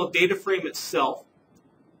original data frame itself,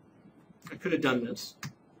 I could have done this.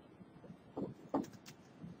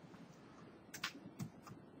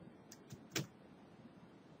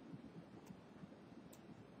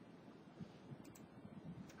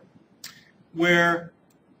 Where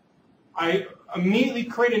I immediately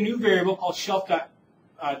create a new variable called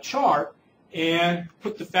shelf.char and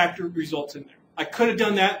put the factor results in there. I could have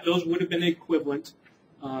done that. Those would have been equivalent.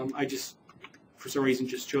 I just, for some reason,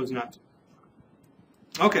 just chose not to.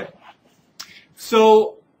 Okay.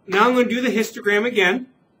 So now I'm going to do the histogram again.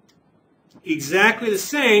 Exactly the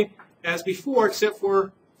same as before, except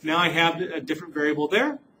for now I have a different variable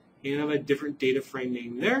there, and I have a different data frame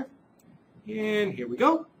name there. And here we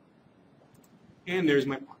go. And there's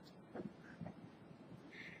my plot.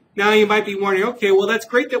 Now you might be wondering, okay, well that's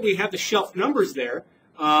great that we have the shelf numbers there,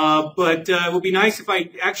 but it would be nice if I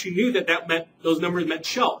actually knew that those numbers meant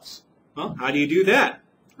shelves. Well, how do you do that?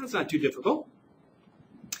 That's not too difficult.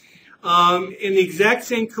 In the exact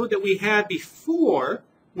same code that we had before,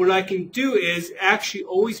 what I can do is actually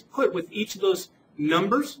always put with each of those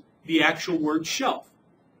numbers the actual word shelf.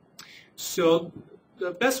 So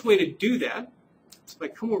the best way to do that is if I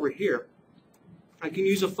come over here, I can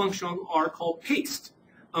use a function on R called paste.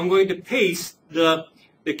 I'm going to paste the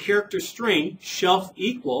the character string shelf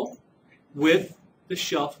equal with the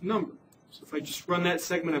shelf number. So if I just run that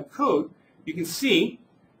segment of code, you can see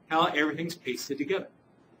how everything's pasted together.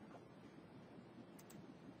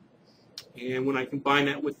 And when I combine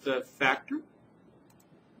that with the factor,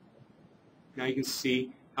 now you can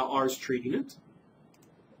see how R is treating it.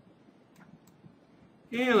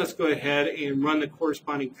 And let's go ahead and run the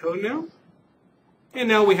corresponding code now. And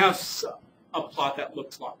now we have a plot that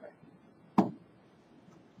looks like that. Are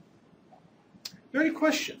there any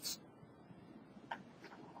questions?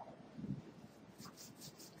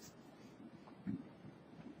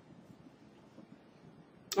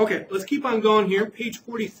 Okay, let's keep on going here. Page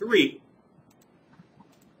 43.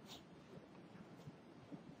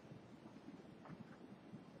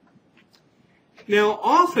 Now,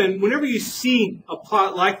 often, whenever you see a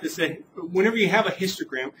plot like this, whenever you have a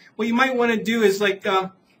histogram, what you might want to do is like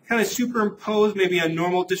kind of superimpose maybe a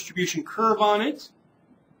normal distribution curve on it,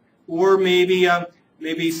 or maybe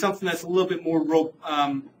something that's a little bit more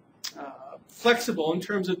flexible in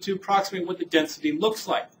terms of to approximate what the density looks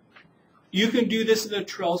like. You can do this in a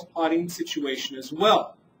Trellis plotting situation as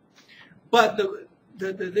well. But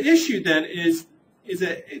the issue then is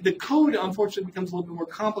that the code, unfortunately, becomes a little bit more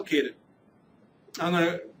complicated. I'm going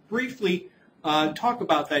to briefly talk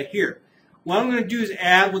about that here. What I'm going to do is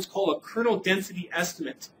add what's called a kernel density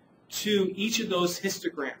estimate to each of those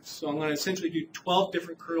histograms. So I'm going to essentially do 12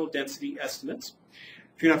 different kernel density estimates.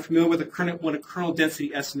 If you're not familiar with what a kernel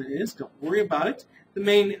density estimate is, don't worry about it. The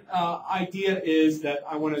main idea is that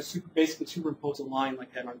I want to basically superimpose a line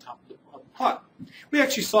like that on top of the plot. We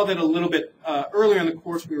actually saw that a little bit earlier in the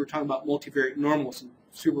course. We were talking about multivariate normals and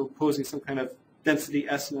superimposing some kind of density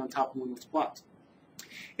estimate on top of one of those plots.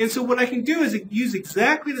 And so what I can do is use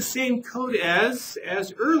exactly the same code as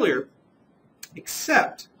earlier,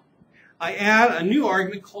 except I add a new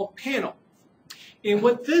argument called panel. And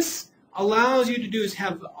what this allows you to do is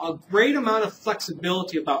have a great amount of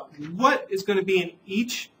flexibility about what is going to be in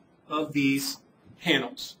each of these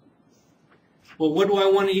panels. Well, what do I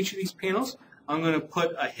want in each of these panels? I'm going to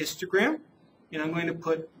put a histogram, and I'm going to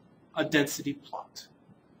put a density plot.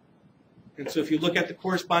 And so if you look at the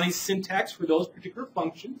corresponding syntax for those particular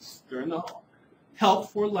functions, they're in the help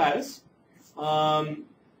for lattice. You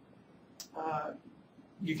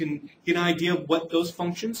can get an idea of what those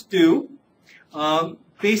functions do.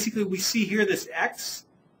 Basically, we see here this x.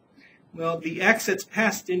 Well, the x that's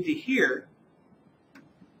passed into here,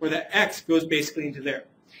 or that x goes basically into there.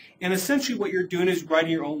 And essentially what you're doing is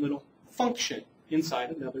writing your own little function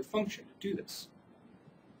inside another function to do this.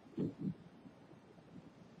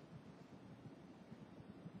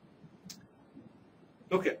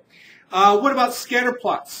 Okay. What about scatter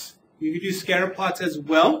plots? You can do scatter plots as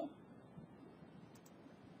well.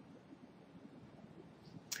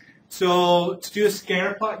 So to do a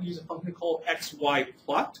scatter plot, use a function called xy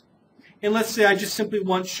plot. And let's say I just simply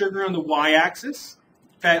want sugar on the y-axis,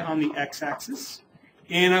 fat on the x-axis,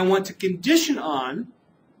 and I want to condition on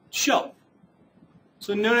shelf.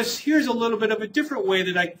 So notice here's a little bit of a different way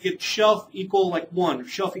that I can get shelf equal like 1 or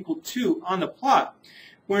shelf equal 2 on the plot,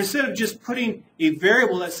 where instead of just putting a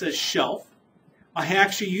variable that says shelf, I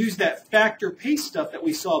actually use that factor paste stuff that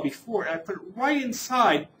we saw before, and I put it right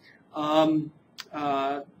inside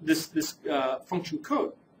this function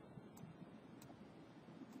code.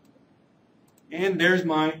 And there's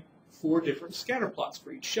my 4 different scatter plots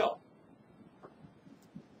for each shelf.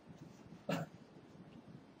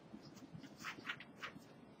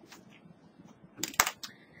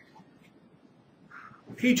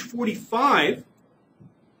 Page 45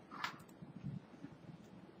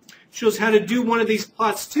 shows how to do one of these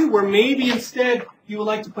plots too, where maybe instead you would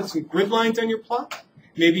like to put some grid lines on your plot.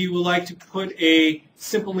 Maybe you would like to put a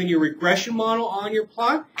simple linear regression model on your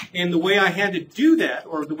plot. And the way I had to do that,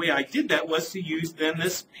 or the way I did that, was to use then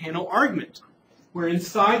this panel argument, where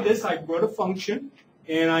inside this I wrote a function,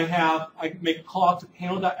 and I make a call out to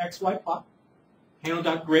panel.xy plot.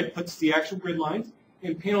 Panel.grid puts the actual grid lines,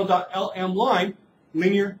 and panel.lm line,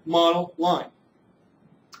 linear model line.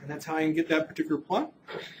 And that's how I can get that particular plot.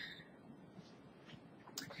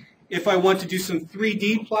 If I want to do some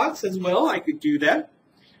 3D plots as well, I could do that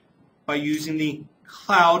by using the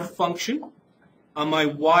cloud function. On my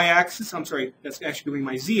y-axis, I'm sorry, that's actually doing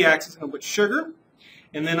my z-axis, I'm going to put sugar.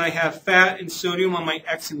 And then I have fat and sodium on my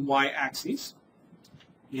x and y axes.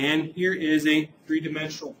 And here is a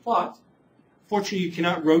 3-dimensional plot. Fortunately, you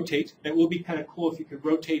cannot rotate. That would be kind of cool if you could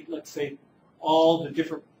rotate, let's say, all the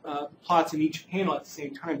different plots in each panel at the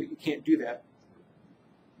same time, but you can't do that.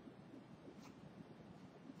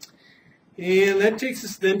 And that takes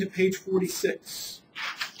us then to page 46.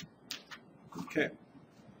 Okay.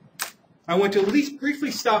 I want to at least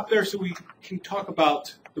briefly stop there so we can talk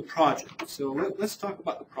about the project. So let's talk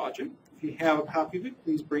about the project. If you have a copy of it,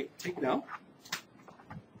 please take it out.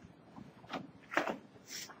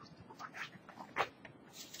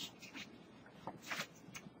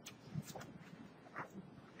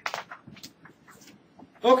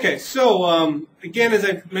 Okay, so again, as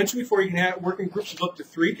I mentioned before, you can have working groups of up to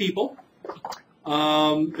 3 people.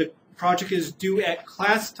 The project is due at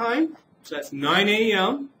class time, so that's 9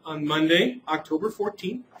 a.m. on Monday, October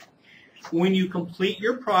 14th. When you complete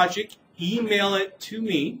your project, email it to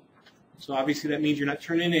me. So obviously that means you're not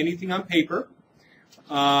turning in anything on paper.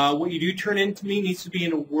 What you do turn in to me needs to be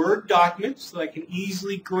in a Word document so that I can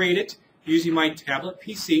easily grade it using my tablet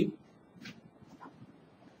PC.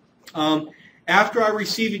 After I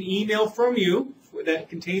receive an email from you that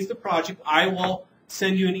contains the project, I will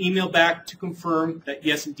send you an email back to confirm that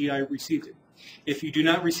yes, indeed, I received it. If you do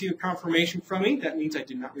not receive a confirmation from me, that means I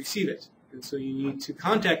did not receive it. And so you need to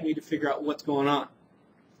contact me to figure out what's going on.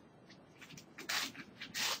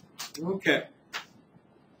 Okay.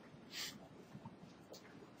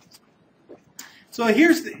 So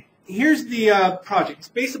here's the project. It's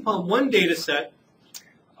based upon one data set.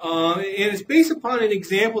 And it's based upon an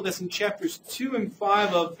example that's in chapters 2 and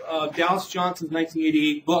 5 of Dallas Johnson's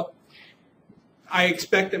 1988 book. I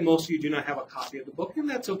expect that most of you do not have a copy of the book, and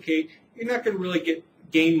that's okay. You're not going to really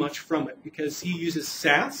gain much from it because he uses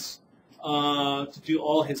SAS to do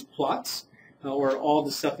all his plots or all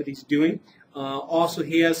the stuff that he's doing. Also,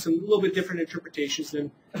 he has some little bit different interpretations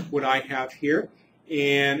than what I have here,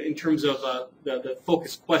 and in terms of the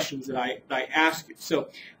focused questions that I ask you. So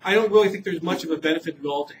I don't really think there's much of a benefit at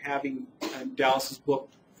all to having Dallas's book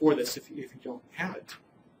for this if you don't have it.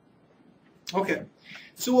 Okay,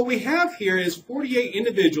 so what we have here is 48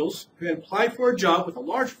 individuals who had applied for a job with a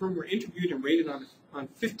large firm were interviewed and rated on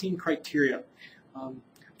 15 criteria. I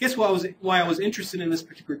guess why I was interested in this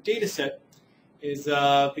particular data set is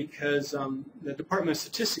because the Department of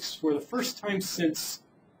Statistics, for the first time since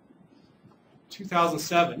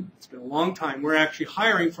 2007, it's been a long time, we're actually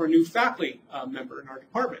hiring for a new faculty member in our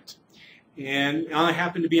department. And I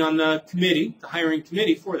happen to be on the committee, the hiring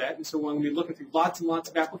committee for that, and so we're going to be looking through lots and lots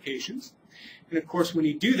of applications. And of course, when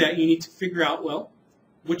you do that, you need to figure out, well,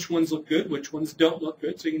 which ones look good, which ones don't look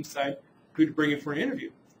good, so you can decide who to bring in for an interview.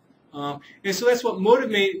 And so that's what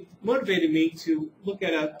motivated me to look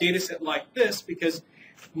at a data set like this, because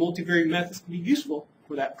multivariate methods can be useful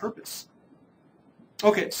for that purpose.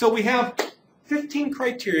 Okay, so we have 15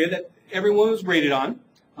 criteria that everyone was rated on.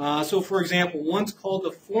 So for example, one's called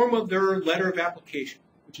the form of their letter of application,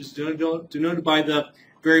 which is denoted by the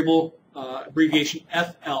variable abbreviation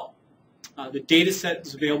FL. The data set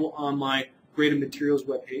is available on my graded materials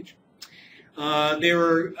webpage. They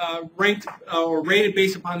were ranked or rated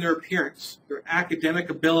based upon their appearance, their academic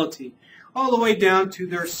ability, all the way down to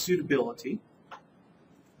their suitability.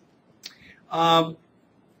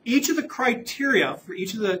 Each of the criteria for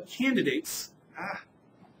each of the candidates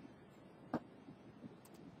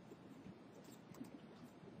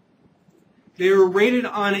they were rated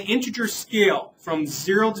on an integer scale from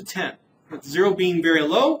 0 to 10, with 0 being very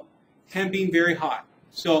low, 10 being very high.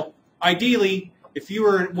 So ideally, if you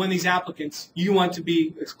were one of these applicants, you want to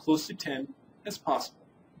be as close to 10 as possible.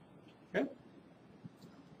 Okay?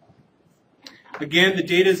 Again, the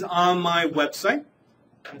data is on my website.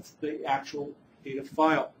 That's the actual data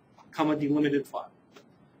file, comma delimited file.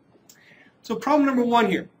 So problem number 1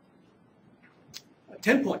 here,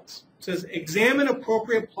 10 points. It says, examine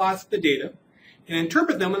appropriate plots of the data and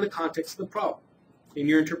interpret them in the context of the problem. In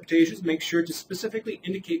your interpretations, make sure to specifically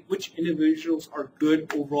indicate which individuals are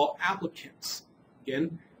good overall applicants.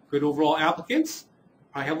 Again, good overall applicants,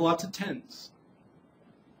 I have lots of 10s.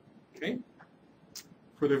 Okay,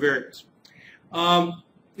 for their variables.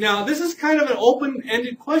 Now, this is kind of an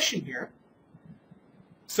open-ended question here.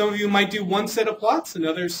 Some of you might do one set of plots, and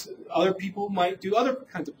other people might do other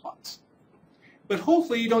kinds of plots. But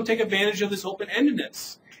hopefully you don't take advantage of this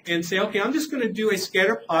open-endedness and say, okay, I'm just going to do a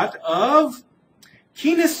scatter plot of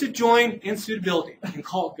keenness to join and suitability and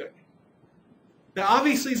call it good. That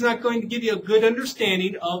obviously is not going to give you a good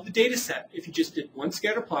understanding of the data set if you just did one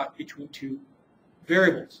scatter plot between 2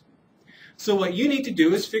 variables. So what you need to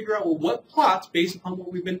do is figure out, well, what plots, based upon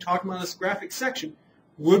what we've been talking about in this graphic section,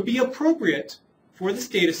 would be appropriate for this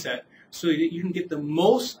data set so that you can get the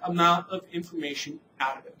most amount of information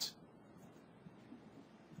out of it.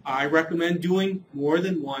 I recommend doing more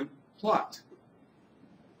than one plot.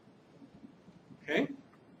 Okay?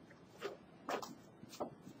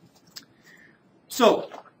 So,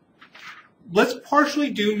 let's partially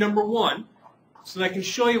do number 1 so that I can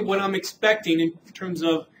show you what I'm expecting in terms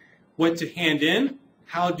of what to hand in,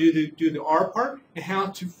 how to do the R part, and how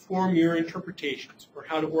to form your interpretations, or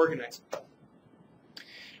how to organize it.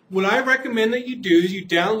 What I recommend that you do is you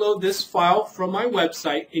download this file from my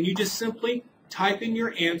website, and you just simply type in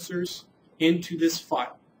your answers into this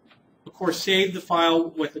file. Of course, save the file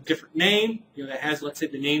with a different name, that has, let's say,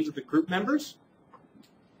 the names of the group members.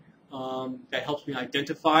 That helps me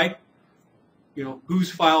identify,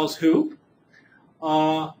 whose file is who.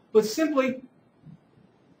 But simply,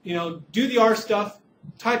 do the R stuff,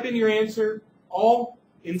 type in your answer, all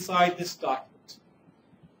inside this document.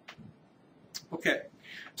 Okay,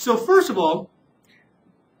 so first of all,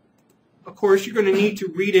 of course, you're going to need to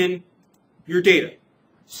read in your data.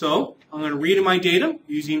 So I'm going to read in my data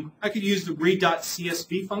I could use the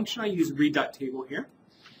read.csv function. I use the read.table here.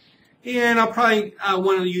 And I'll probably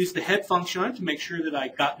want to use the head function on it to make sure that I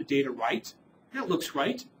got the data right. That looks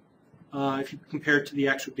right if you compare it to the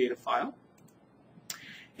actual data file.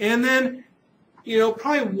 And then,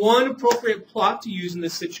 probably one appropriate plot to use in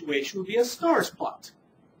this situation would be a stars plot.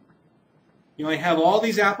 I have all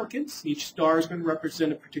these applicants. Each star is going to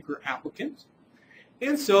represent a particular applicant.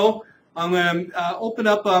 And so I'm going to open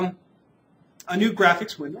up a new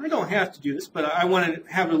graphics window. I don't have to do this, but I want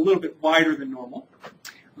to have it a little bit wider than normal.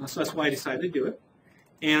 So that's why I decided to do it.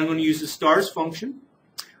 And I'm going to use the stars function.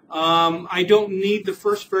 I don't need the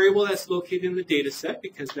first variable that's located in the data set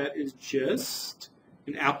because that is just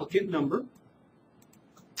an applicant number.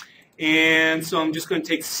 And so I'm just going to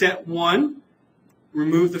take set1,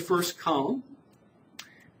 remove the first column.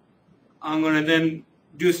 I'm going to then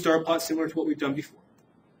do a star plot similar to what we've done before.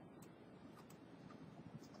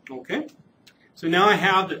 Okay, so now I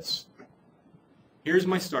have this. Here's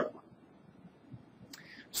my star plot.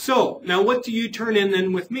 So now what do you turn in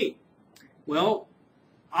then with me? Well,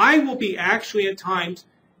 I will be actually at times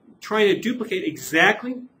trying to duplicate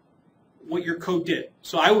exactly what your code did.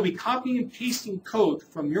 So I will be copying and pasting code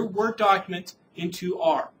from your Word document into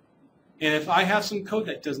R. And if I have some code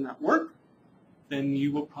that does not work, then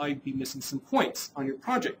you will probably be missing some points on your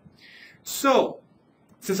project. So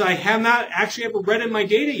since I have not actually ever read in my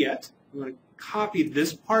data yet, I'm going to copy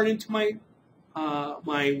this part into my,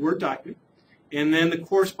 my Word document. And then the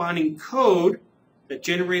corresponding code that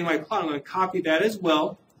generated my plot, I'm going to copy that as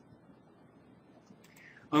well.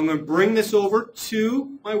 I'm going to bring this over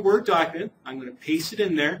to my Word document. I'm going to paste it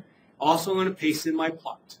in there. Also, I'm going to paste in my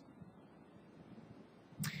plot.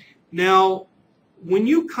 Now, when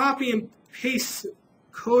you copy and paste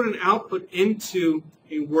code and output into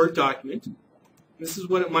a Word document, this is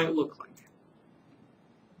what it might look like.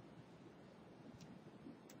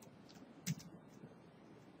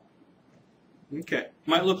 Okay, it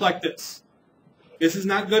might look like this. This is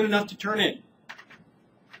not good enough to turn in.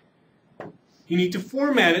 You need to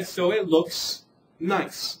format it so it looks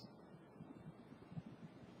nice.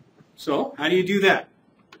 So, how do you do that?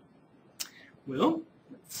 Well,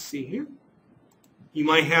 let's see here. You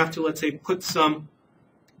might have to, let's say, put some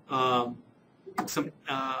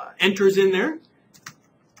enters in there.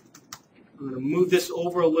 I'm going to move this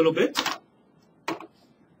over a little bit. I'm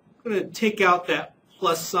going to take out that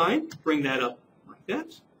plus sign, bring that up like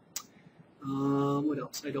that. What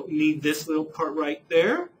else? I don't need this little part right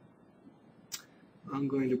there. I'm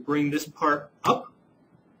going to bring this part up,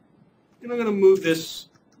 and I'm going to move this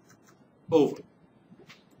over.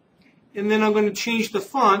 And then I'm going to change the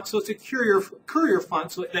font so it's a courier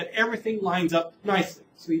font so that everything lines up nicely.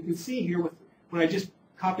 So you can see here when I just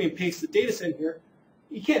copy and paste the data set here,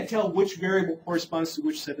 you can't tell which variable corresponds to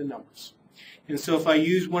which set of numbers. And so if I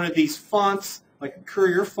use one of these fonts, like a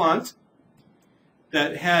courier font,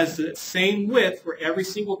 that has the same width for every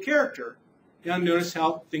single character, you'll notice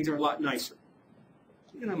how things are a lot nicer.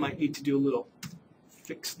 And I might need to do a little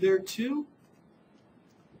fix there too.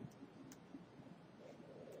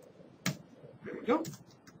 There we go.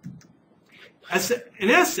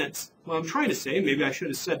 In essence, what I'm trying to say, maybe I should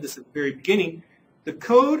have said this at the very beginning, the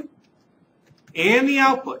code and the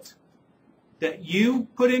output that you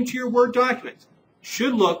put into your Word document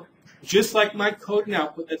should look just like my code and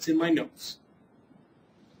output that's in my notes.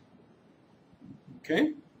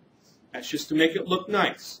 Okay? That's just to make it look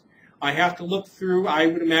nice. I have to look through, I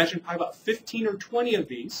would imagine, probably about 15 or 20 of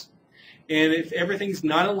these. And if everything's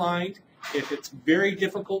not aligned, if it's very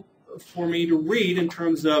difficult for me to read in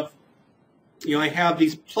terms of, I have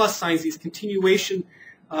these plus signs, these continuation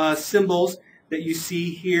symbols that you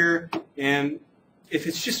see here, and if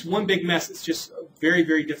it's just one big mess, it's just very,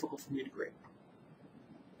 very difficult for me to grade.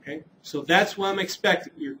 Okay? So that's what I'm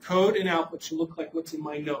expecting. Your code and output should look like what's in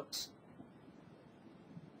my notes.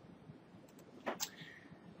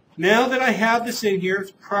 Now that I have this in here,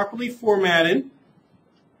 it's properly formatted,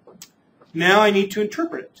 now I need to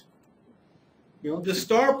interpret it. The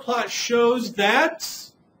star plot shows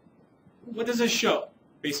that, what does it show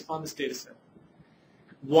based upon this data set?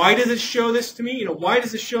 Why does it show this to me? Why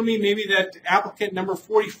does it show me maybe that applicant number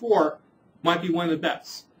 44 might be one of the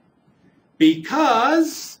best?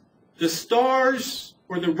 Because the stars,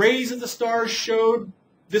 or the rays of the stars, showed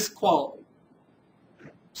this quality.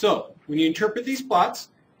 So, when you interpret these plots,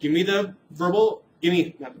 give me the verbal,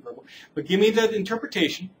 not the verbal, but give me the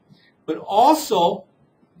interpretation, but also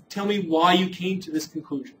tell me why you came to this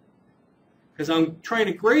conclusion. Because I'm trying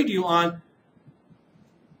to grade you on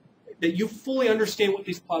that you fully understand what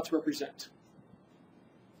these plots represent.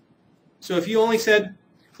 So if you only said,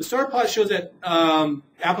 the star plot shows that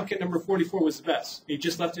applicant number 44 was the best, and you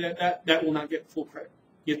just left it at that, that will not get full credit.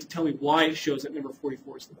 You have to tell me why it shows that number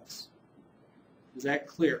 44 is the best. Is that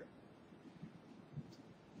clear?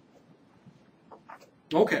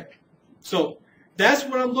 Okay. So that's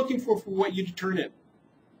what I'm looking for what you to turn in.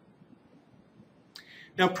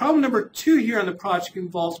 Now, problem number 2 here on the project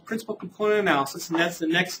involves principal component analysis, and that's the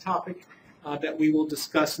next topic that we will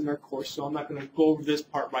discuss in our course, so I'm not going to go over this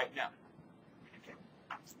part right now.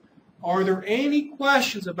 Are there any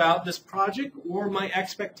questions about this project or my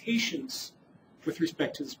expectations with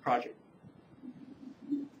respect to this project?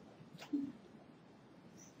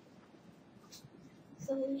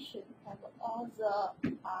 So we should have all the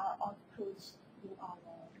outputs in our.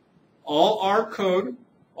 All our code,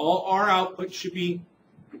 all our output should be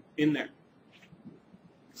in there.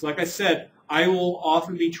 So like I said, I will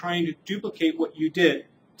often be trying to duplicate what you did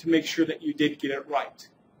to make sure that you did get it right.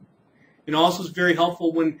 And also it's very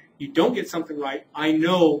helpful when you don't get something right, I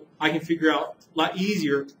know I can figure out a lot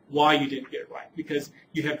easier why you didn't get it right, because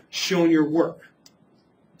you have shown your work.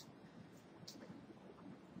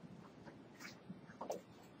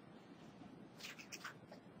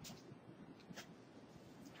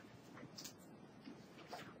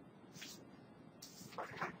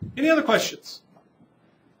 Any other questions?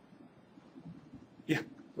 Yeah.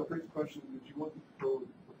 So first question, did you want the code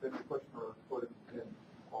within the question or put it in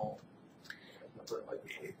all? Like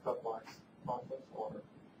subline process or?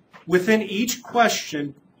 Within each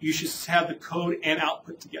question, you should have the code and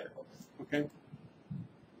output together. Okay?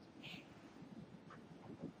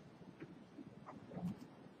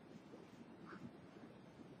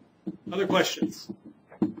 Other questions?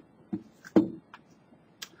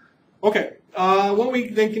 Okay. Why don't we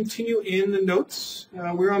then continue in the notes?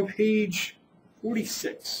 We're on page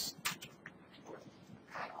 46.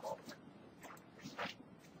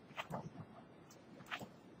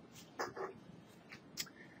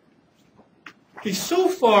 Okay, so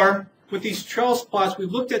far with these Trellis plots,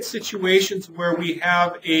 we've looked at situations where we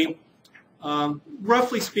have a,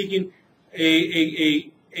 roughly speaking,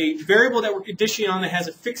 a variable that we're conditioning on that has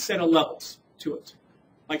a fixed set of levels to it,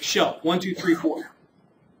 like shelf, 1, 2, 3, 4.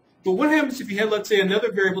 But what happens if you had, let's say,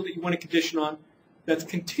 another variable that you want to condition on that's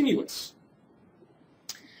continuous?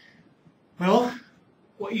 Well,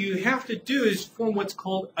 what you have to do is form what's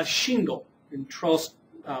called a shingle in Trellis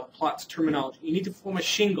plots terminology. You need to form a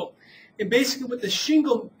shingle. And basically what the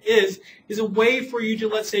shingle is a way for you to,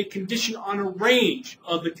 let's say, condition on a range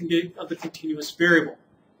of the continuous variable.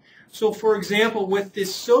 So, for example, with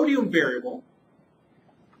this sodium variable,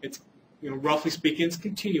 it's, roughly speaking, it's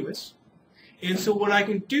continuous. And so what I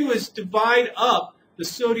can do is divide up the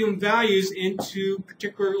sodium values into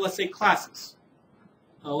particular, let's say, classes.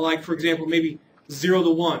 Like, for example, maybe 0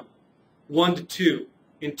 to 1, 1 to 2,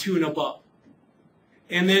 and 2 and above.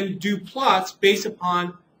 And then do plots based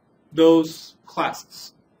upon those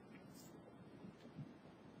classes.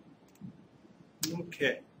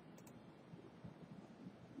 Okay.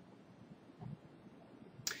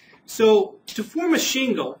 So to form a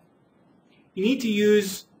shingle, you need to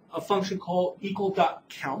use a function called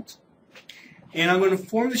equal.count. And I'm going to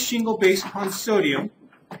form the shingle based upon sodium.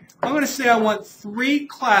 I'm going to say I want 3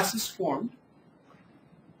 classes formed,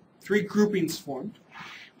 3 groupings formed,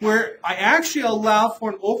 where I actually allow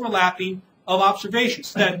for an overlapping of observations,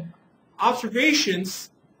 so that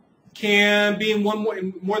observations can be in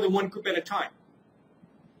more than one group at a time.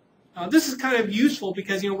 This is kind of useful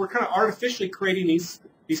because we're kind of artificially creating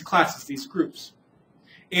these classes, these groups.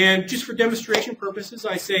 And just for demonstration purposes,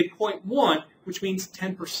 I say 0.1, which means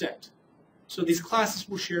 10%. So these classes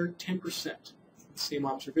will share 10%, the same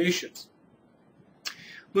observations. I'm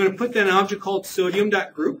going to put that in an object called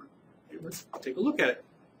sodium.group. Let's take a look at it.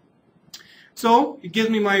 So it gives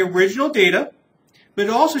me my original data, but it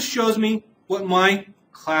also shows me what my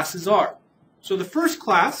classes are. So the first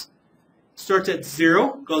class starts at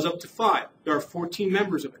 0, goes up to 5. There are 14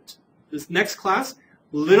 members of it. This next class, a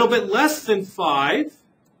little bit less than 5,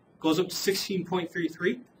 goes up to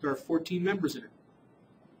 16.33. There are 14 members in it.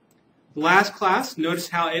 The last class, notice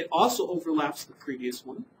how it also overlaps the previous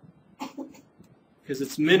one because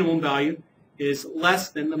its minimum value is less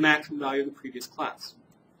than the maximum value of the previous class.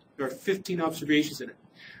 There are 15 observations in it.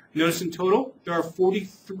 Notice in total, there are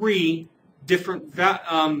 43 different,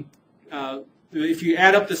 if you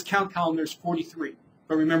add up this count column, there's 43.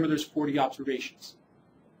 But remember, there's 40 observations.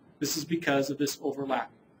 This is because of this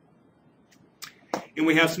overlap. And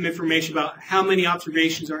we have some information about how many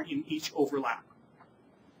observations are in each overlap.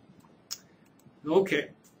 Okay.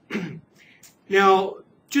 Now,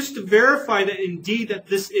 just to verify that indeed that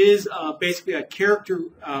this is basically a character,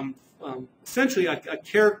 essentially a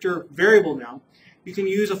character variable now, you can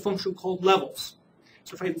use a function called levels.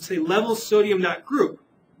 So if I say levels sodium.group,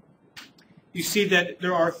 you see that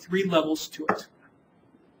there are 3 levels to it,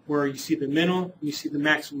 where you see the minimum and you see the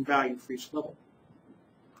maximum value for each level.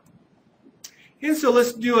 And so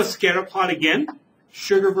let's do a scatter plot again,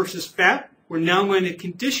 sugar versus fat. We're now going to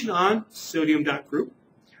condition on sodium.group.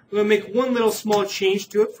 I'm going to make one little small change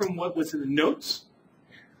to it from what was in the notes.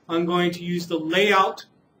 I'm going to use the layout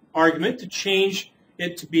argument to change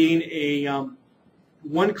it to being a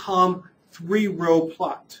 1-column, 3-row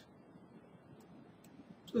plot.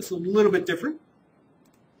 So it's a little bit different.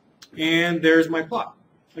 And there's my plot.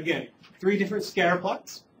 Again, 3 different scatter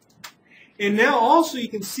plots. And now also you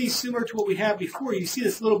can see, similar to what we had before, you see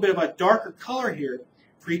this little bit of a darker color here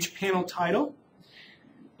for each panel title.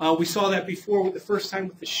 We saw that before with the first time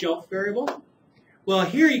with the shelf variable. Well,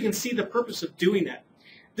 here you can see the purpose of doing that.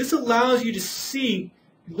 This allows you to see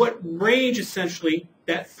what range, essentially,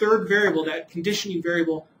 that third variable, that conditioning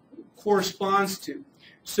variable, corresponds to.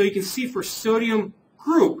 So you can see for sodium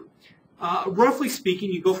group, roughly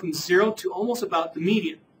speaking, you go from 0 to almost about the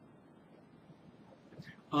median.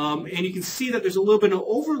 And you can see that there's a little bit of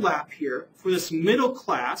overlap here for this middle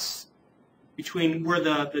class between where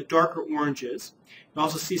the darker orange is. You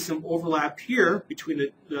also see some overlap here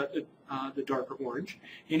between the darker orange.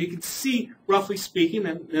 And you can see, roughly speaking,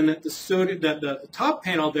 that the top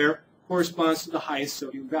panel there corresponds to the highest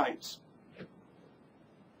sodium values.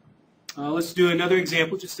 Let's do another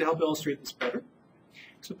example just to help illustrate this better.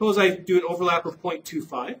 Suppose I do an overlap of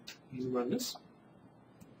 0.25 and run this.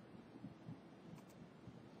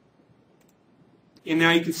 And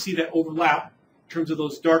now you can see that overlap in terms of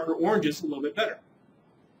those darker oranges a little bit better.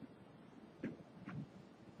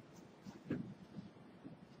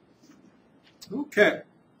 Okay.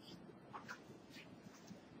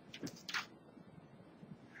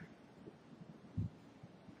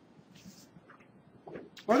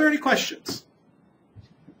 Are there any questions?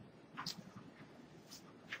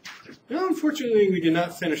 Well, unfortunately, we did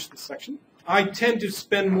not finish this section. I tend to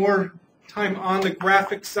spend more time on the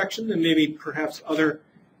graphics section than maybe perhaps other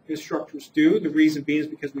instructors do. The reason being is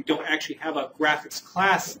because we don't actually have a graphics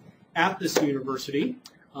class at this university.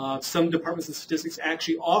 Some departments of statistics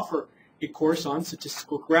actually offer a course on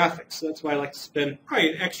statistical graphics. So that's why I like to spend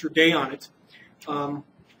probably an extra day on it.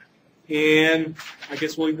 And I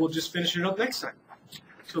guess we'll just finish it up next time.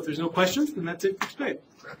 So if there's no questions, then that's it for today.